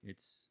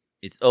 It's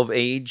of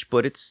age,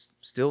 but it's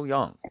still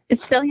young.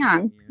 It's still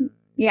young.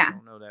 You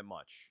don't know that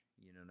much.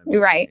 You know what I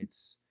mean? Right.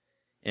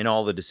 And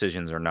all the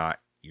decisions are not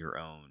your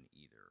own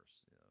either.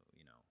 So,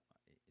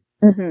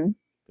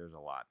 there's a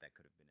lot that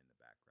could have been in the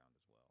background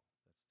as well.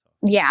 That's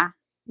tough.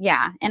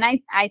 Yeah. And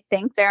I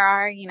think there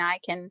are, I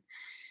can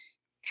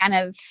kind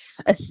of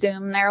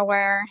assume there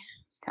were.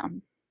 So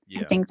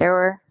I think there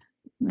were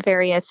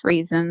various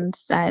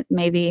reasons that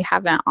maybe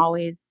haven't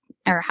always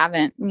or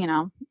haven't,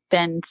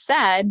 been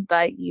said,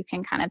 but you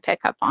can kind of pick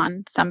up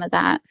on some of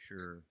that.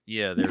 Sure.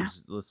 Yeah,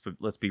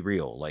 let's be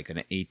real. Like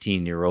an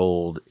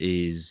 18-year-old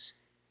it's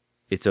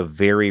a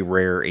very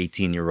rare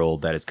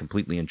 18-year-old that is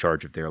completely in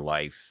charge of their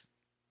life.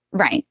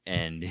 Right.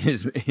 And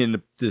is in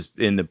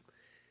the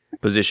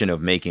position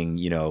of making,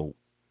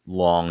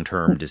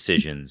 long-term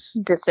decisions.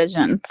 Yeah. So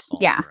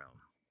there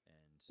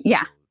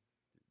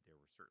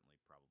were certainly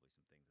probably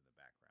some things in the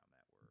background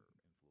that were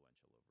influential over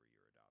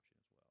your adoption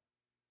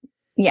as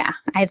well. Yeah,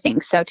 I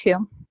think so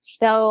too.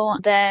 So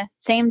the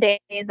same day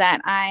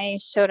that I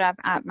showed up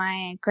at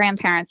my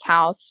grandparents'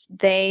 house,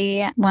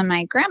 when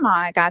my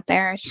grandma got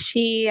there,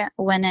 she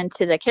went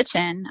into the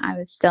kitchen. I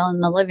was still in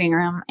the living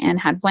room and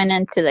had went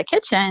into the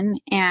kitchen,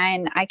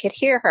 and I could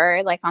hear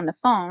her like on the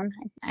phone.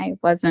 I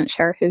wasn't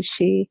sure who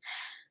she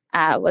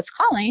was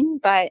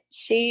calling, but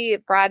she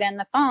brought in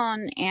the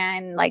phone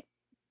and like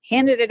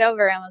handed it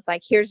over and was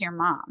like, "Here's your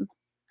mom."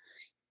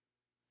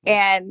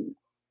 And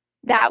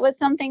that was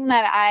something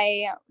that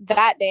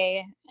that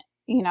day,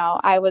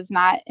 I was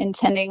not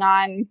intending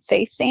on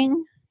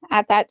facing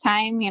at that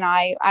time.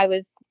 I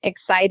was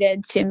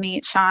excited to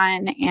meet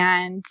Sean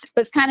and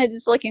was kind of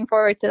just looking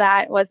forward to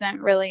that.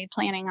 Wasn't really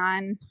planning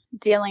on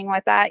dealing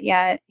with that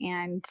yet.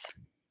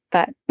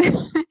 But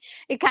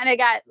it kind of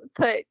got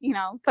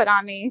put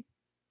on me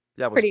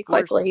pretty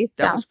quickly.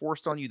 That was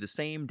forced on you the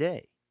same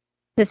day.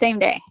 The same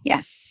day.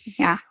 Yeah.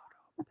 Yeah.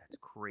 That's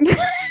crazy.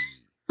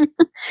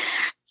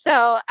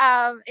 So,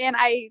 and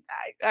I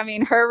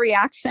mean, her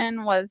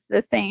reaction was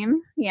the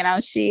same.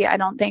 She, I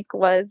don't think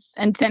was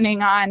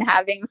intending on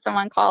having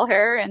someone call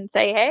her and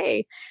say,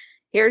 "Hey,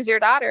 here's your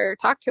daughter,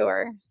 talk to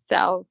her."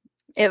 So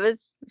it was,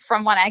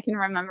 from what I can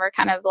remember,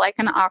 kind of like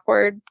an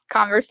awkward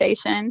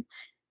conversation.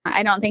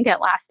 I don't think it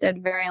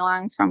lasted very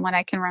long from what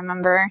I can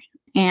remember.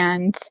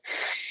 And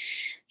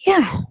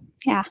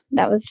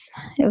that was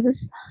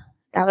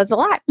a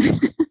lot.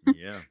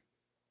 Yeah.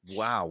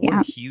 Wow, what Yeah.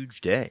 a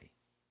huge day.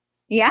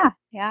 Yeah.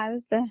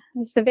 It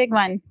was the big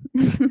one.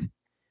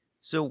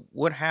 So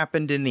what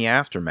happened in the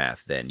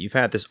aftermath then? You've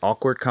had this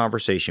awkward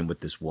conversation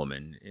with this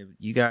woman. It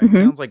Hmm.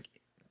 sounds like,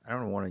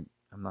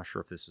 I'm not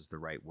sure if this is the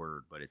right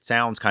word, but it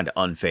sounds kind of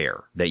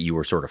unfair that you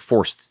were sort of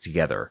forced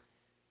together.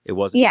 It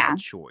wasn't Yeah. your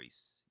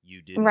choice.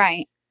 You didn't.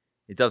 Right.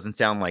 It doesn't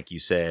sound like you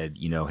said,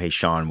 hey,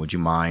 Sean, would you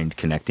mind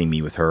connecting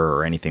me with her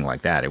or anything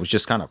like that? It was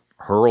just kind of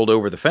hurled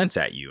over the fence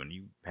at you and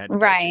you had to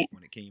catch Right. it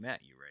when it came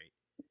at you,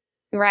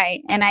 right?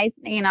 Right. And I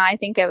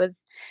think it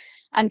was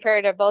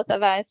unfair to both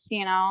of us.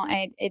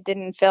 It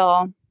didn't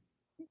feel,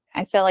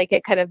 I feel like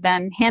it could have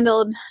been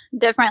handled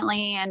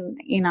differently and,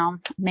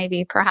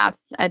 maybe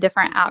perhaps a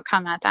different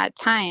outcome at that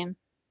time.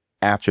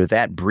 After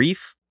that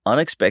brief,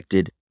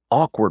 unexpected,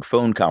 awkward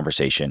phone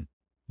conversation,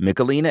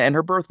 Michalina and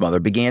her birth mother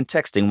began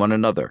texting one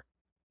another.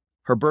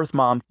 Her birth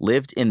mom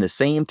lived in the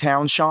same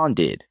town Sean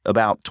did,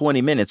 about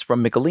 20 minutes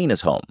from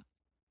Michalina's home.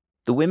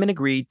 The women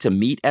agreed to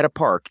meet at a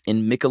park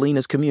in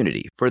Michalina's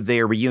community for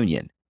their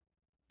reunion.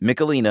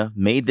 Michalina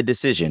made the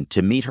decision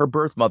to meet her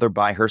birth mother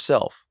by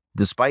herself,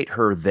 despite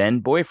her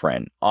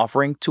then-boyfriend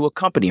offering to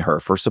accompany her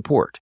for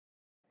support.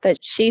 But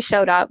she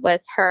showed up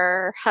with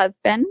her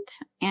husband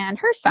and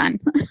her son.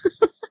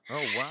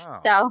 Oh,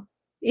 wow. So,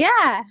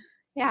 yeah.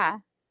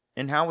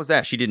 And how was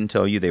that? She didn't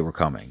tell you they were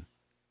coming?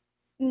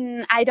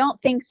 I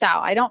don't think so.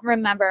 I don't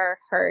remember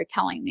her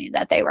telling me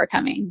that they were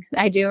coming.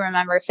 I do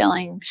remember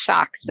feeling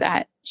shocked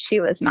that she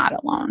was not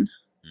alone.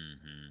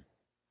 Mm-hmm.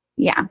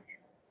 Yeah.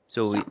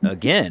 So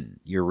again,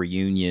 your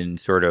reunion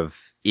sort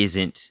of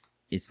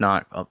it's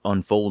not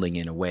unfolding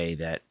in a way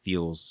that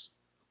feels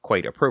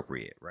quite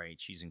appropriate, right?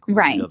 She's included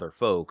Right. other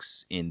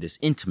folks in this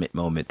intimate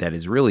moment that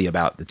is really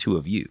about the two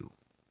of you.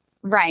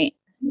 Right.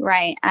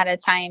 At a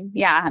time.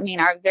 Yeah. I mean,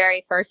 our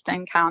very first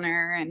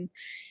encounter, and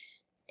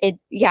it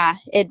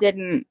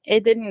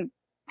didn't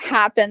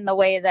happen the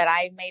way that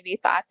I maybe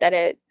thought that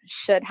it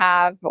should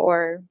have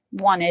or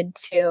wanted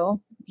to.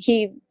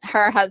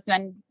 Her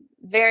husband,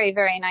 very,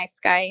 very nice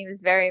guy. He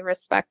was very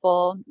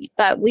respectful,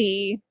 but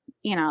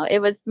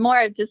it was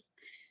more of just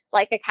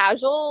like a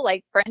casual,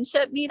 like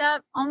friendship meetup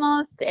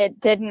almost.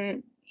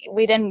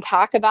 We didn't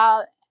talk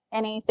about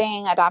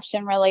anything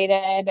adoption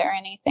related or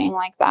anything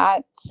like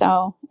that.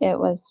 So it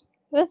was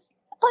a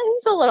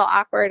little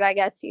awkward, I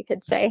guess you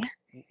could say.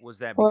 Was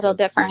that A little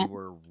because they different.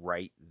 were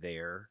right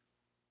there?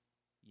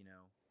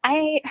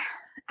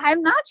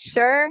 I'm not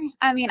sure.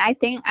 I mean, I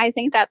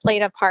think that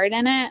played a part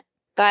in it,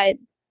 but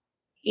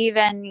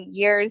even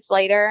years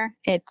later,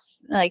 it's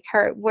like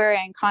we're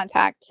in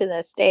contact to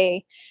this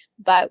day,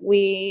 but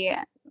we've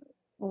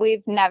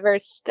never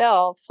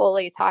still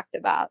fully talked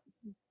about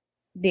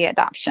the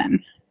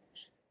adoption.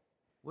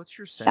 What's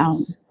your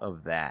sense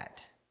of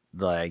that?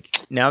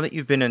 Like, now that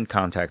you've been in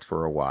contact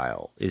for a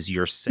while, is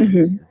your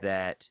sense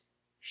that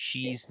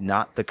she's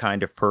not the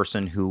kind of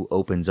person who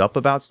opens up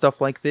about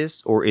stuff like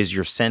this? Or is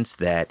your sense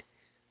that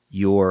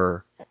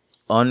your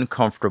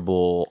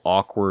uncomfortable,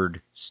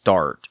 awkward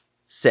start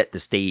set the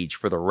stage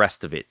for the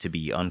rest of it to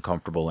be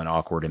uncomfortable and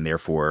awkward and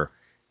therefore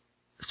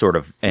sort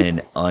of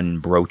an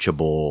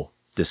unbroachable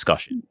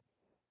discussion?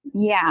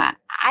 Yeah,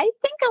 I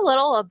think a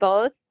little of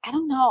both. I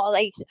don't know.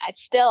 Like, I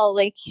still,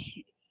 like,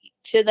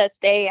 to this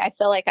day, I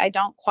feel like I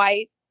don't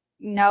quite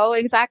know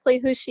exactly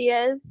who she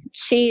is.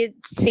 She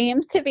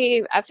seems to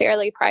be a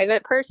fairly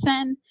private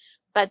person,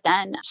 but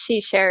then she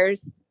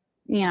shares,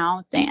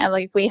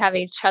 like we have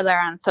each other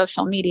on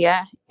social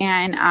media,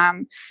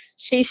 and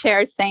she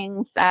shares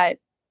things that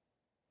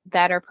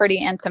are pretty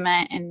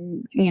intimate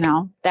and,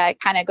 that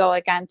kind of go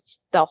against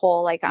the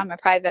whole, like, I'm a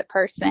private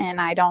person,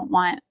 I don't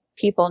want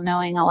people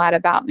knowing a lot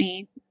about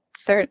me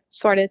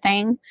sort of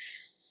thing.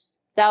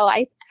 So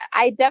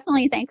I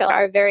definitely think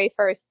our very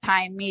first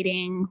time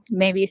meeting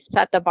maybe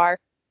set the bar.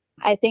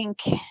 I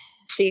think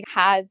she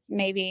has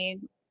maybe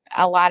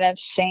a lot of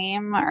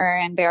shame or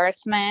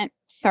embarrassment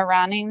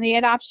surrounding the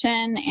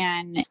adoption,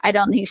 and I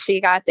don't think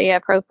she got the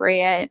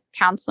appropriate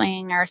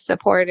counseling or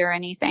support or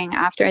anything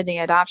after the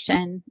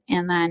adoption,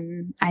 and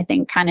then I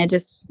think kind of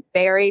just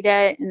buried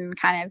it and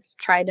kind of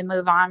tried to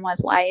move on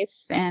with life.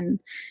 And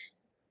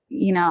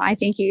I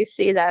think you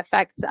see the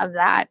effects of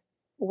that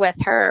with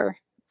her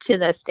to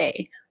this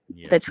day.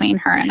 Yeah. Between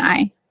her and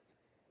I.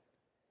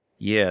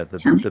 Yeah,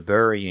 the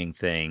burying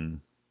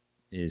thing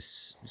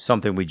is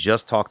something we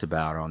just talked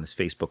about on this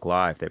Facebook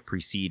Live that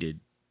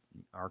preceded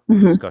our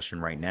discussion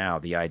right now.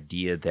 The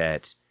idea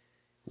that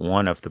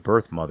one of the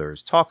birth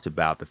mothers talked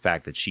about the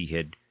fact that she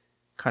had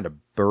kind of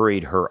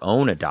buried her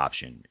own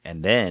adoption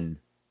and then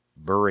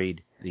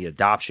buried the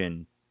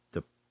adoption,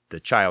 the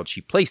child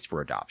she placed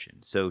for adoption.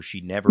 So she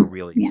never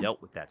really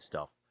dealt with that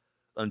stuff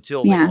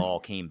until they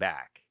all came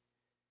back.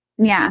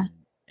 Yeah.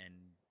 And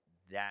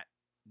that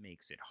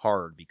makes it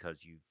hard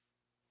because you've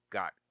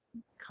got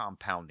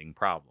compounding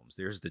problems.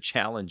 There's the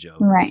challenge of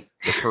the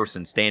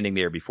person standing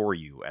there before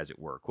you, as it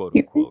were, quote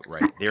unquote,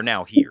 right? They're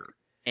now here.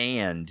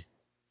 And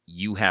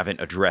you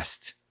haven't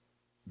addressed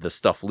the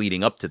stuff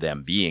leading up to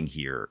them being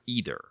here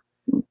either.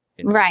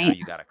 And so now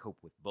you got to cope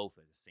with both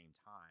at the same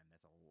time.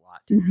 That's a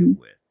lot to deal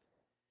with.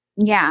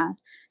 Yeah.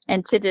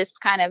 And to just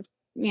kind of,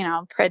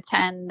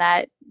 pretend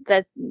that,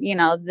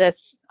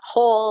 this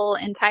whole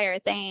entire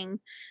thing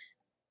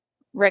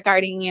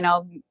regarding,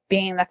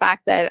 being the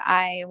fact that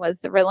I was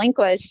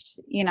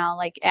relinquished,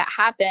 like it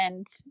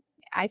happened.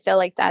 I feel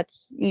like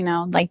that's,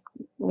 like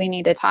we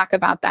need to talk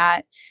about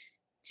that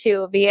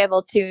to be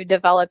able to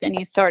develop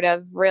any sort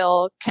of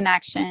real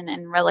connection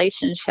and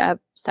relationship.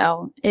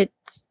 So it's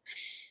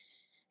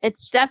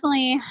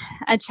definitely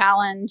a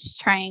challenge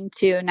trying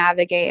to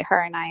navigate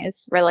her and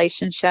I's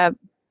relationship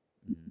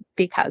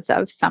because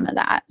of some of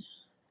that.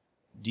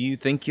 Do you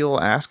think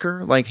you'll ask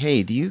her, like,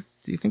 hey, do you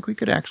think we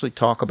could actually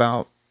talk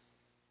about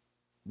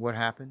what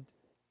happened?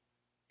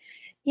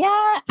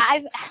 Yeah,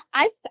 I've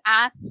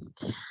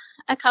asked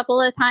a couple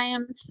of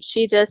times.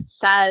 She just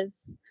says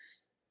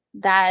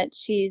that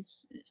she's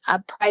a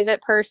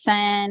private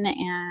person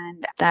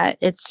and that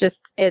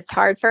it's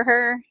hard for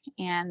her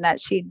and that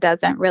she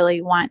doesn't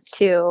really want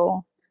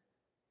to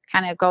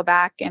kind of go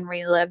back and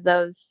relive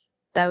those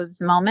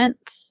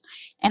moments.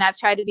 And I've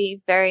tried to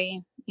be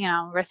very,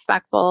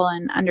 respectful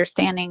and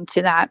understanding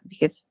to that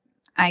because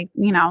I,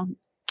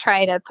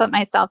 try to put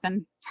myself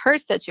in her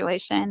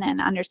situation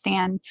and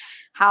understand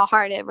how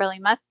hard it really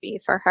must be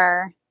for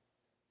her,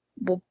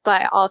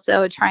 but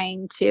also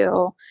trying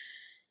to,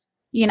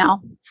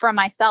 for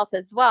myself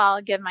as well,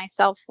 give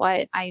myself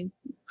what I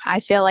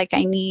feel like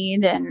I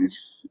need and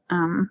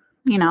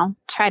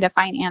try to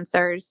find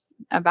answers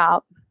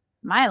about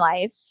my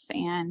life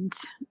and,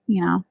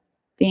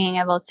 being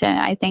able to,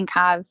 I think,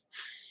 have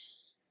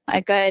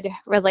a good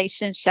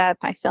relationship.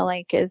 I feel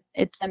like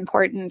it's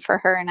important for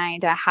her and I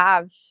to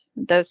have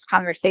those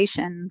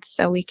conversations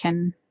so we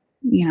can,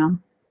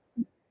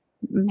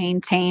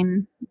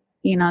 maintain,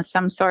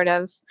 some sort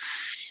of,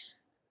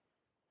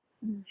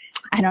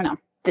 I don't know,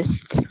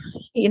 just,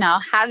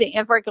 having,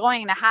 if we're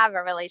going to have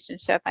a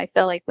relationship, I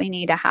feel like we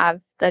need to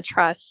have the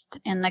trust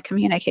and the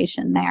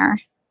communication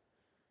there.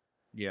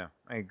 Yeah,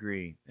 I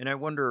agree. And I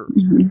wonder,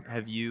 Mhm.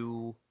 have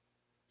you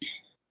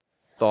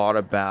thought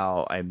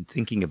about, I'm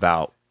thinking of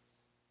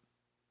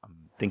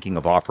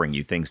offering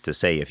you things to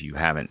say if you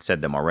haven't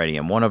said them already.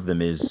 And one of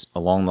them is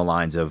along the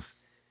lines of,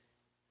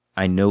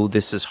 I know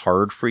this is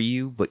hard for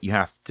you, but you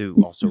have to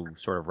also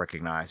sort of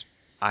recognize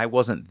I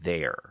wasn't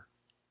there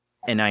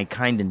and I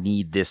kind of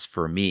need this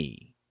for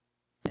me.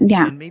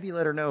 Yeah. And maybe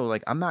let her know,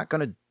 like, I'm not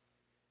going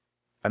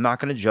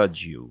to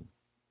judge you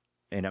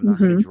and I'm not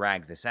going Hmm. to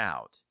drag this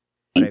out.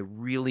 But I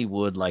really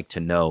would like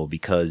to know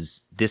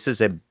because this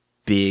is a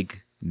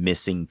big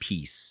missing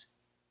piece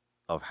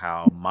of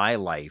how my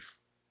life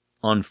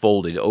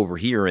unfolded over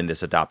here in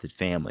this adopted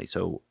family.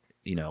 So,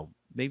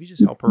 maybe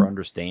just help her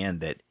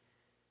understand that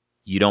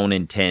you don't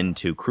intend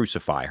to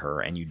crucify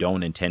her and you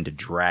don't intend to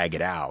drag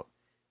it out,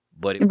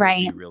 but it would be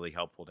Right. really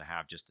helpful to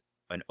have just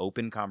an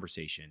open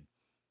conversation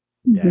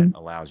that Hmm.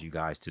 allows you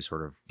guys to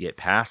sort of get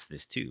past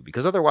this too,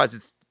 because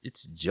otherwise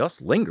it's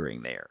just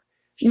lingering there.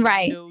 She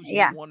Right. knows you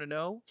Yeah. want to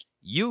know,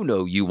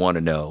 you want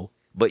to know,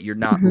 but you're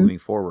not Hmm. moving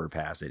forward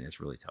past it, and it's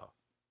really tough.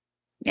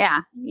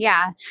 Yeah.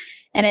 Yeah.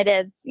 And it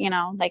is,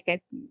 like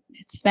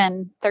it's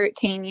been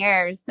 13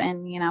 years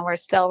and, we're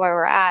still where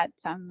we're at.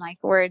 So I'm like,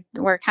 we're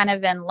kind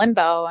of in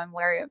limbo and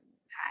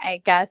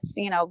I guess,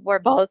 we're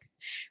both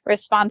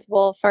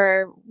responsible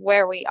for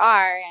where we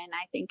are. And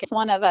I think if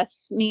one of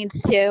us needs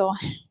to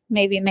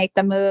maybe make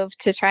the move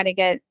to try to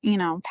get,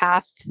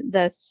 past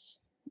this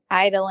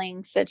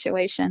idling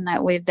situation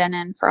that we've been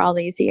in for all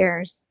these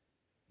years.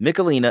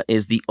 Michelina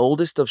is the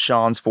oldest of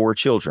Sean's 4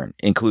 children,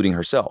 including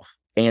herself,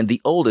 and the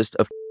oldest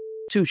of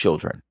 2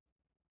 children.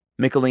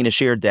 Michelina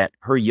shared that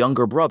her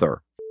younger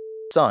brother,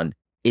 son,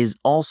 is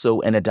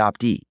also an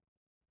adoptee.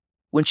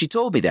 When she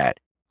told me that,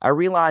 I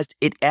realized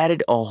it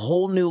added a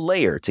whole new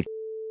layer to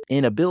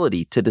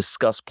inability to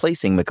discuss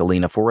placing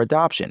Michelina for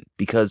adoption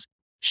because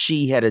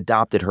she had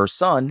adopted her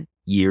son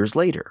years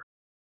later.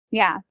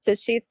 Yeah. So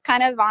she's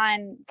kind of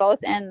on both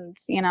ends,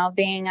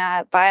 being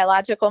a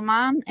biological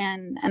mom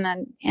and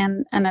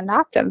an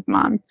adoptive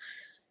mom.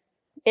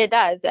 It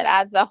does. It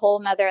adds a whole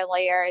nother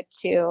layer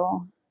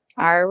to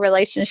our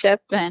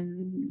relationship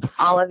and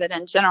all of it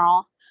in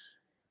general.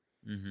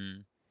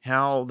 Mm-hmm.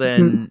 How Mhm.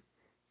 then,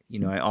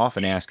 I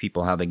often ask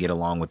people how they get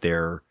along with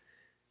their,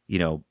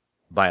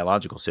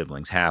 biological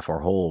siblings, half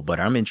or whole, but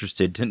I'm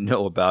interested to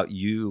know about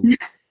you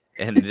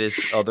and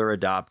this other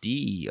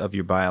adoptee of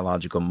your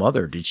biological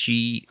mother. Did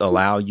she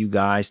allow you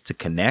guys to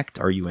connect?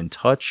 Are you in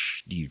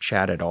touch? Do you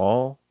chat at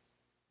all?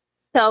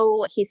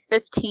 So he's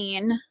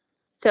 15,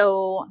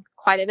 so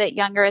quite a bit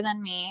younger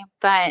than me.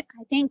 But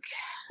I think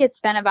it's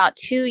been about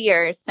 2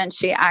 years since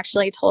she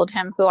actually told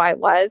him who I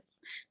was.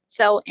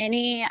 So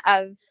any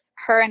of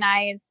her and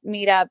I's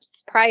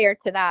meetups prior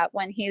to that,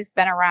 when he's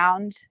been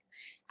around,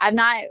 I'm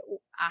not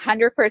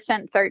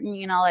 100%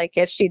 certain, like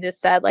if she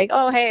just said like,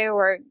 oh, hey,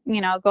 we're,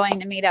 going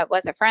to meet up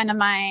with a friend of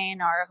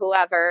mine or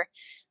whoever,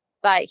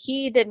 but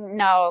he didn't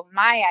know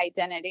my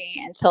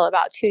identity until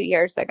about 2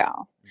 years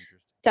ago.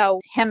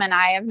 So him and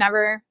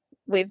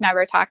we've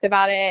never talked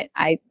about it.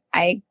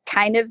 I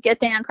kind of get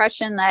the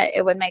impression that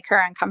it would make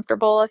her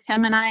uncomfortable if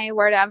him and I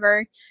were to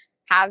ever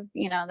have,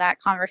 that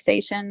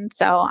conversation.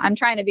 So I'm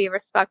trying to be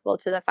respectful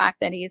to the fact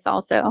that he's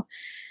also,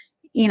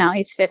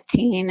 he's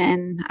 15,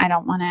 and I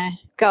don't want to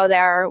go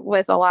there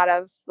with a lot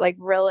of like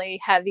really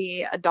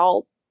heavy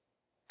adult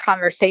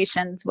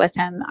conversations with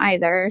him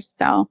either.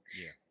 So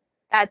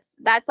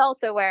that's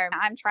also where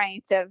I'm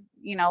trying to,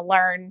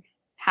 learn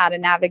how to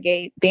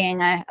navigate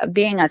being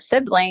a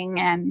sibling.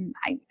 And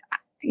I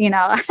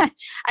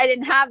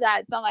didn't have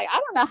that. So I'm like, I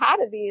don't know how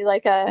to be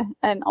like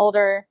an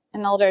older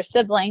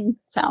sibling.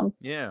 So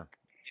yeah,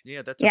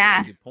 that's a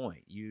really good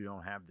point. You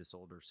don't have this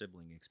older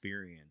sibling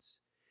experience,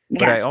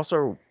 but I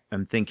also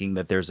am thinking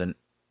that there's an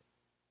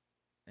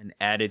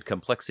added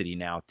complexity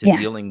now to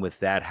dealing with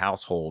that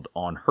household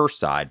on her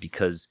side,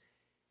 because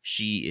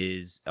she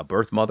is a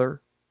birth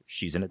mother.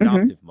 She's an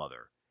adoptive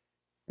mother.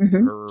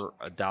 Her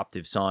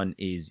adoptive son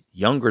is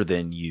younger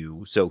than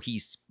you, so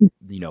he's,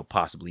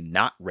 possibly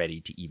not ready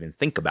to even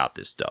think about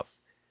this stuff.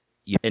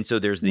 And so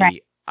there's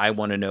I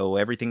want to know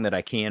everything that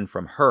I can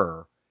from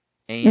her,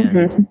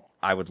 and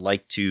I would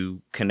like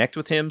to connect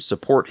with him,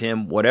 support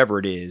him, whatever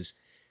it is,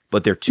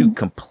 but they're two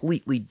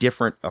completely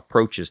different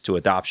approaches to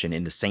adoption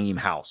in the same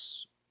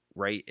house,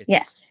 right?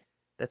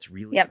 That's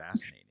really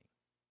fascinating.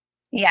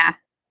 Yeah.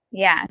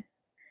 Yeah.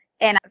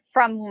 And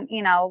from,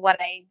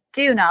 what I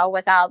do know,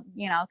 without,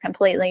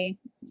 completely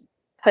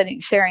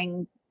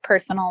sharing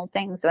personal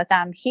things with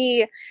them,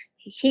 he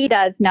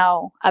does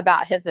know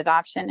about his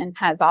adoption and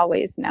has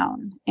always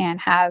known,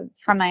 and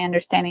from my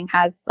understanding,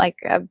 has like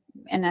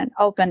an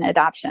open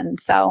adoption.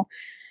 So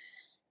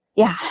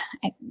yeah,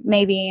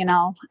 maybe,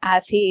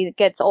 as he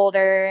gets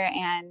older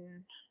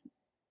and,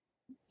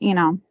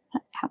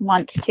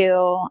 wants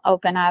to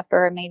open up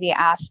or maybe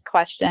ask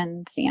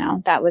questions,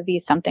 that would be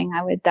something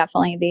I would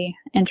definitely be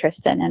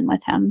interested in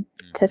with him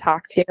to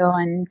talk to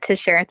and to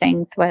share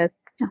things with.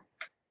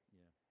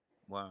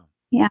 Wow.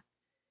 Yeah.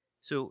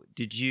 So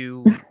did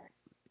you,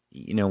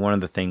 one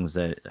of the things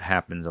that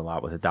happens a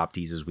lot with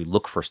adoptees is we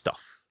look for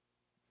stuff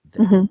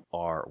that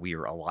we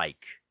are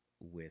alike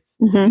with.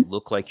 Do you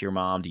look like your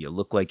mom? Do you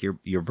look like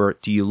your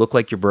birth? Do you look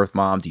like your birth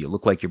mom? Do you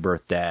look like your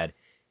birth dad?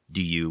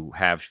 Do you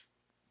have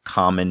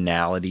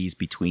commonalities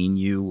between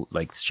you,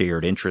 like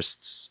shared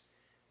interests,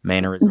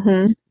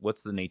 mannerisms?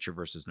 What's the nature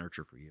versus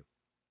nurture for you?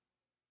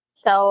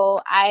 So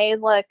I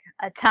look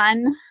a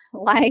ton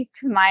like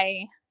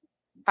my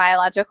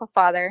biological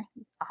father,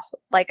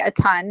 like a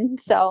ton.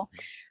 So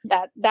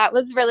that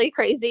was really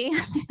crazy.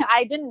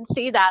 I didn't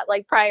see that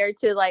like prior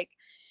to like,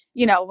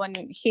 when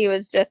he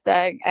was just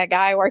a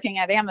guy working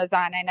at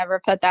Amazon. I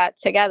never put that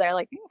together.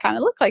 Like, kind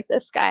of look like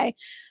this guy.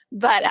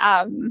 But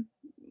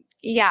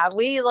yeah,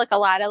 we look a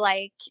lot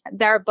alike.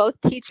 They're both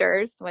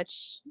teachers,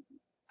 which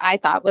I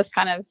thought was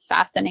kind of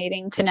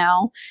fascinating to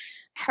know.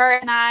 Her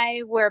and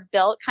I were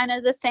built kind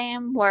of the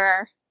same.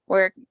 We're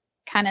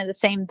kind of the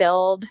same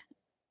build.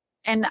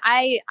 And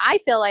I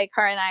feel like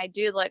her and I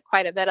do look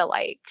quite a bit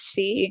alike.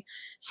 She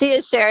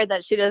has shared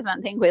that she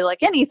doesn't think we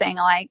look anything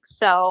alike.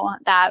 So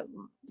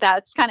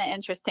that's kind of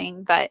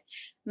interesting. But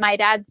my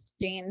dad's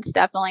genes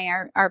definitely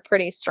are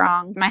pretty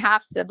strong. My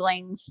half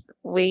siblings,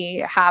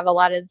 we have a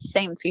lot of the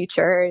same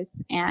features,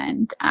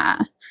 and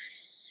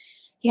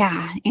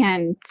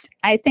and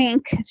I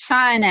think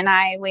Sean and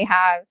I, we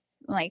have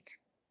like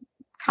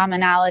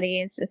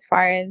commonalities as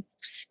far as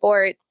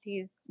sports.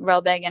 He's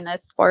real big into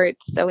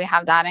sports, so we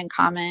have that in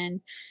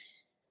common.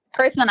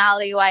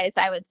 Personality wise,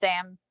 I would say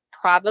I'm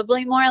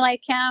probably more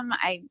like him.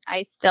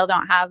 I still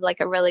don't have like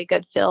a really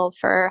good feel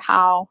for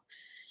how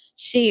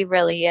she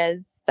really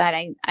is, but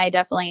I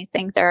definitely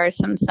think there are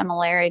some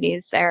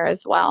similarities there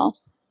as well.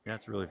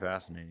 That's really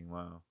fascinating.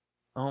 Wow.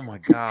 Oh my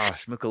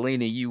gosh,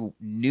 Michelina, you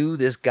knew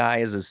this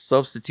guy as a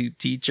substitute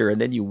teacher,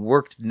 and then you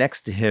worked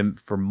next to him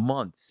for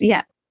months.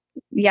 Yeah.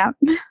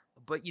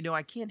 But,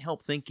 I can't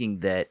help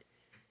thinking that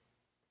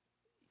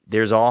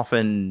there's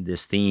often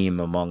this theme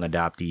among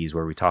adoptees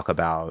where we talk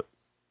about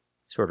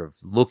sort of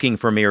looking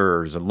for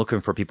mirrors and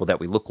looking for people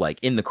that we look like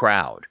in the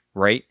crowd,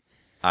 right?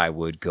 I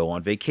would go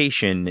on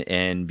vacation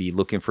and be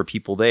looking for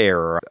people there.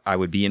 Or I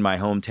would be in my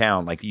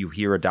hometown. Like you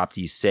hear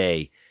adoptees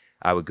say,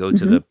 I would go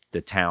to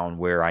the town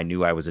where I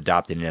knew I was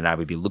adopted, and I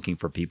would be looking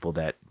for people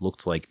that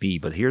looked like me.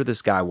 But here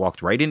this guy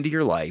walked right into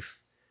your life.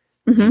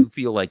 You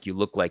feel like you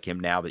look like him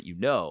now that you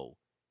know.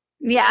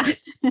 Yeah.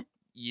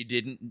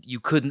 You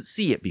couldn't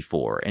see it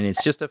before. And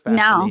it's just a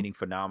fascinating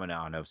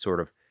phenomenon of sort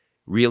of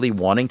really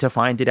wanting to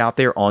find it out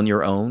there on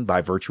your own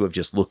by virtue of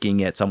just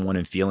looking at someone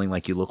and feeling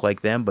like you look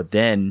like them. But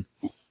then,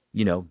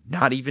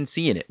 not even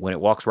seeing it when it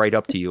walks right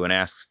up to you and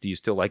asks, do you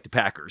still like the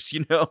Packers?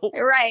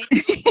 Right.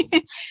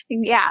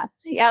 Yeah.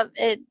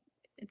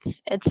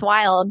 It's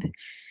wild.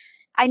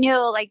 I knew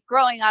like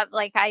growing up,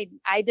 like I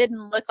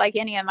didn't look like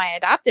any of my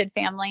adopted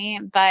family,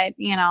 but,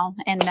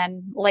 and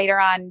then later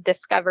on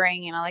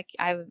discovering, like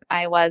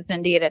I was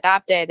indeed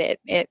adopted,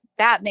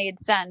 that made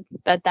sense.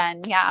 But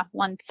then,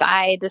 once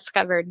I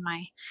discovered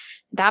my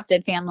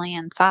adopted family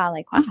and saw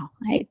like, wow,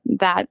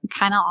 that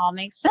kind of all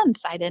makes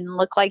sense. I didn't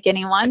look like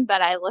anyone,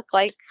 but I look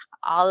like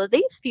all of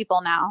these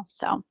people now.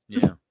 So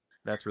yeah,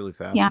 that's really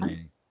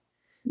fascinating.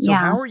 So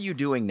how are you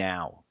doing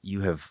now?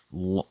 You have,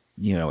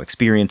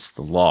 experienced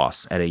the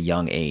loss at a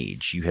young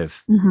age. You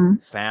have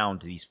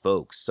found these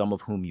folks, some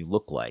of whom you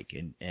look like,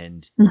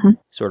 and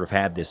sort of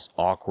had this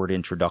awkward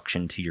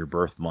introduction to your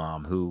birth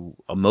mom, who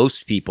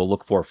most people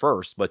look for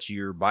first, but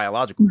your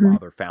biological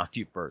father found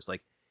you first.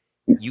 Like,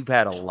 you've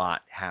had a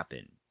lot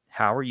happen.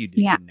 How are you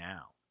doing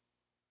now?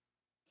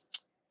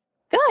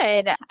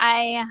 Good.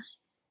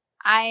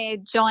 I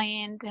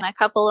joined a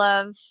couple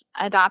of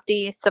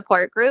adoptee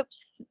support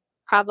groups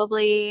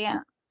probably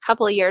a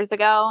couple of years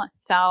ago.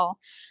 So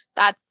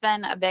that's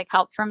been a big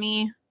help for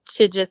me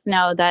to just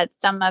know that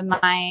some of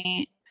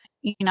my,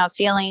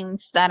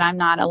 feelings, that I'm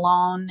not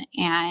alone,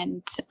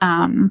 and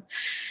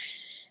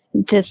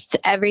just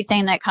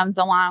everything that comes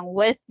along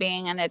with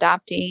being an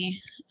adoptee.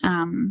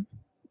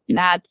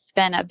 That's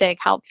been a big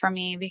help for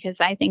me, because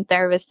I think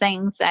there was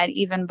things that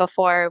even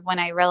before when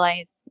I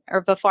realized,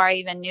 or before I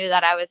even knew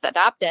that I was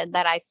adopted,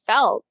 that I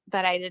felt,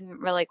 but I didn't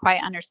really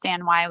quite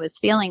understand why I was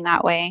feeling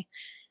that way.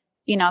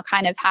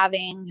 Kind of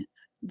having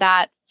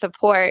that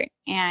support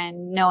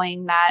and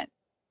knowing that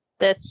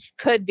this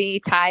could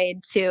be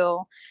tied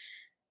to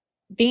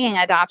being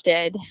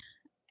adopted,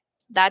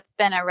 that's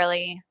been a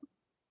really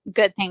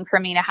good thing for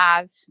me to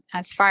have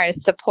as far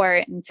as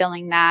support and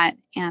feeling that.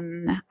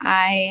 And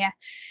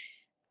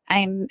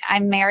I'm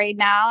married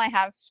now. I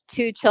have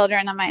 2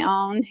 children of my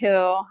own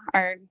who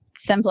are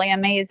simply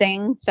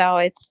amazing. So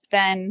it's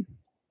been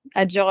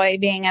a joy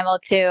being able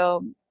to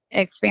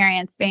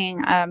experience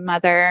being a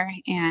mother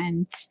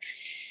and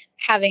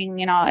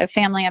having, a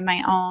family of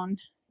my own.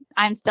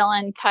 I'm still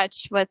in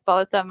touch with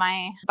both of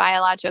my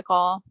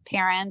biological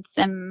parents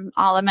and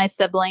all of my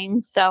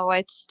siblings. So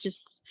it's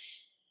just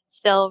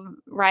still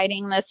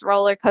riding this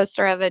roller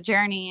coaster of a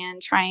journey and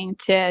trying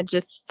to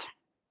just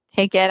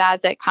take it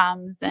as it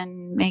comes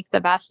and make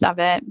the best of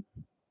it.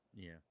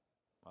 Yeah,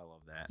 I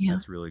love that. Yeah.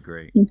 That's really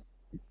great.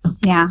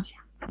 Yeah.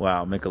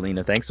 Wow,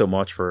 Michelina, thanks so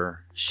much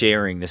for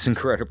sharing this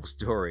incredible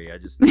story. I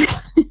just, I'm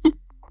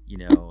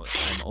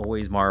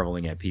always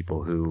marveling at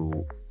people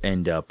who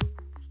end up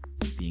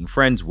being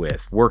friends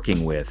with,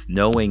 working with,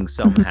 knowing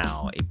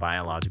somehow a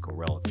biological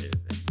relative,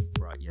 and you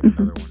brought yet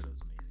another one of those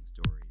amazing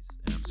stories.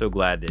 And I'm so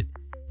glad that,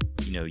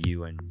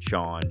 you and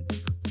Sean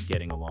are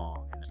getting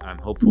along. And I'm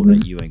hopeful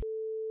that you and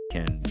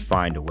can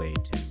find a way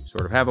to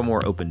sort of have a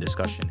more open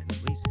discussion and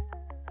at least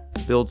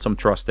build some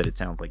trust that it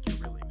sounds like you're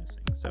really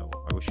missing. So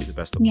I wish you the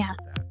best of luck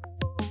with that.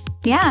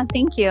 Yeah,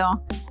 thank you.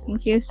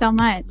 Thank you so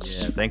much.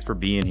 Yeah, thanks for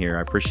being here.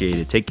 I appreciate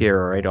it. Take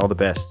care, all right? All the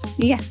best.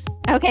 Yeah.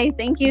 Okay,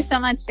 thank you so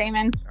much,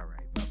 Damon. All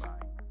right, bye-bye.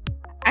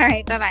 All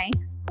right, bye-bye.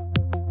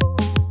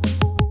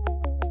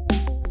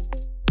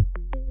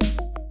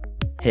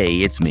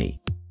 Hey, it's me.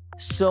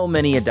 So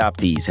many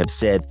adoptees have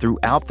said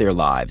throughout their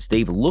lives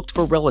they've looked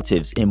for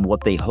relatives in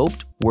what they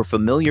hoped were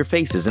familiar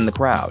faces in the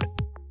crowd.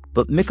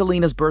 But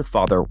Michelina's birth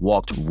father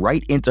walked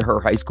right into her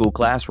high school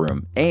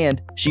classroom,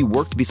 and she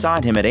worked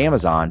beside him at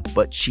Amazon,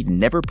 but she'd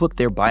never put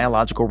their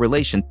biological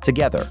relation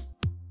together.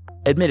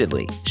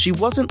 Admittedly, she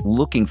wasn't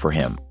looking for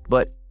him,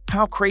 but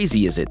how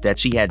crazy is it that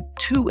she had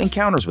 2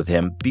 encounters with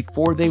him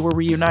before they were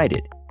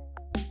reunited?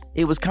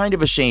 It was kind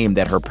of a shame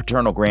that her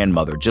paternal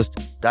grandmother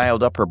just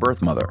dialed up her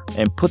birth mother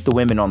and put the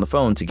women on the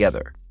phone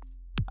together.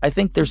 I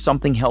think there's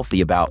something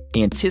healthy about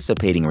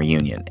anticipating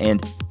reunion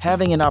and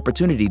having an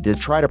opportunity to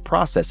try to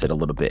process it a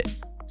little bit.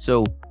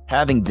 So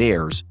having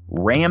theirs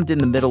rammed in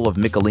the middle of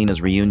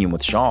Michelina's reunion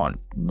with Sean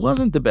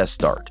wasn't the best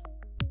start.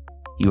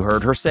 You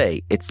heard her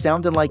say it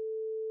sounded like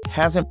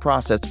hasn't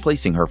processed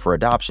placing her for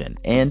adoption,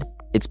 and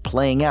it's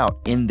playing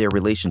out in their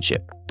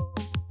relationship.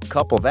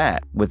 Couple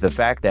that with the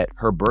fact that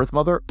her birth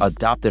mother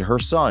adopted her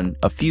son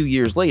a few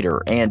years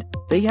later, and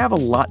they have a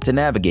lot to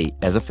navigate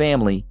as a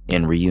family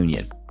in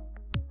reunion.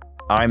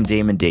 I'm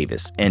Damon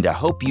Davis, and I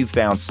hope you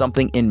found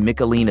something in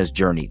Michelina's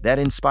journey that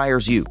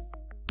inspires you,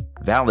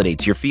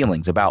 validates your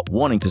feelings about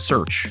wanting to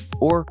search,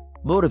 or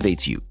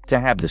motivates you to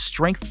have the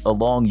strength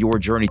along your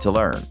journey to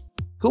learn.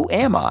 Who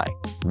am I,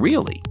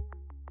 really?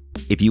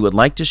 If you would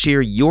like to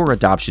share your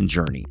adoption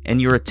journey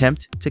and your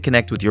attempt to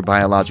connect with your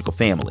biological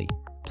family,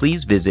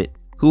 please visit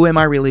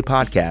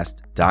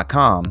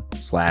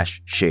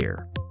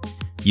whoamireally.podcast.com/share.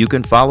 You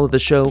can follow the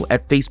show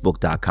at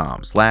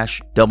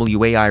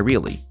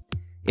facebook.com/WAIReally.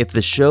 If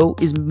the show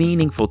is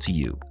meaningful to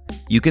you,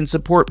 you can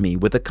support me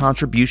with a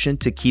contribution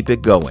to keep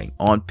it going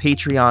on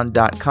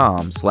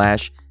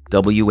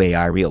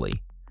patreon.com/WAIReally.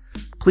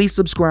 Please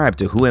subscribe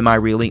to Who Am I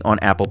Really on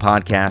Apple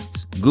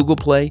Podcasts, Google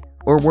Play,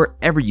 or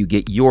wherever you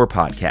get your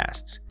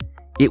podcasts.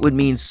 It would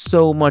mean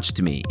so much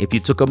to me if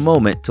you took a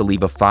moment to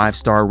leave a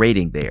 5-star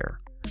rating there.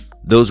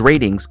 Those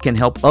ratings can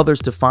help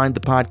others to find the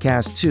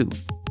podcast too.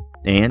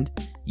 And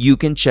you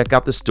can check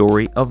out the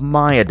story of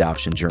my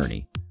adoption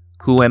journey,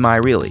 Who Am I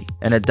Really?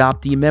 An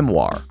Adoptee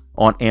Memoir,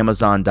 on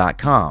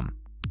Amazon.com.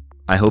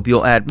 I hope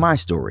you'll add my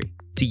story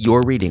to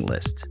your reading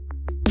list.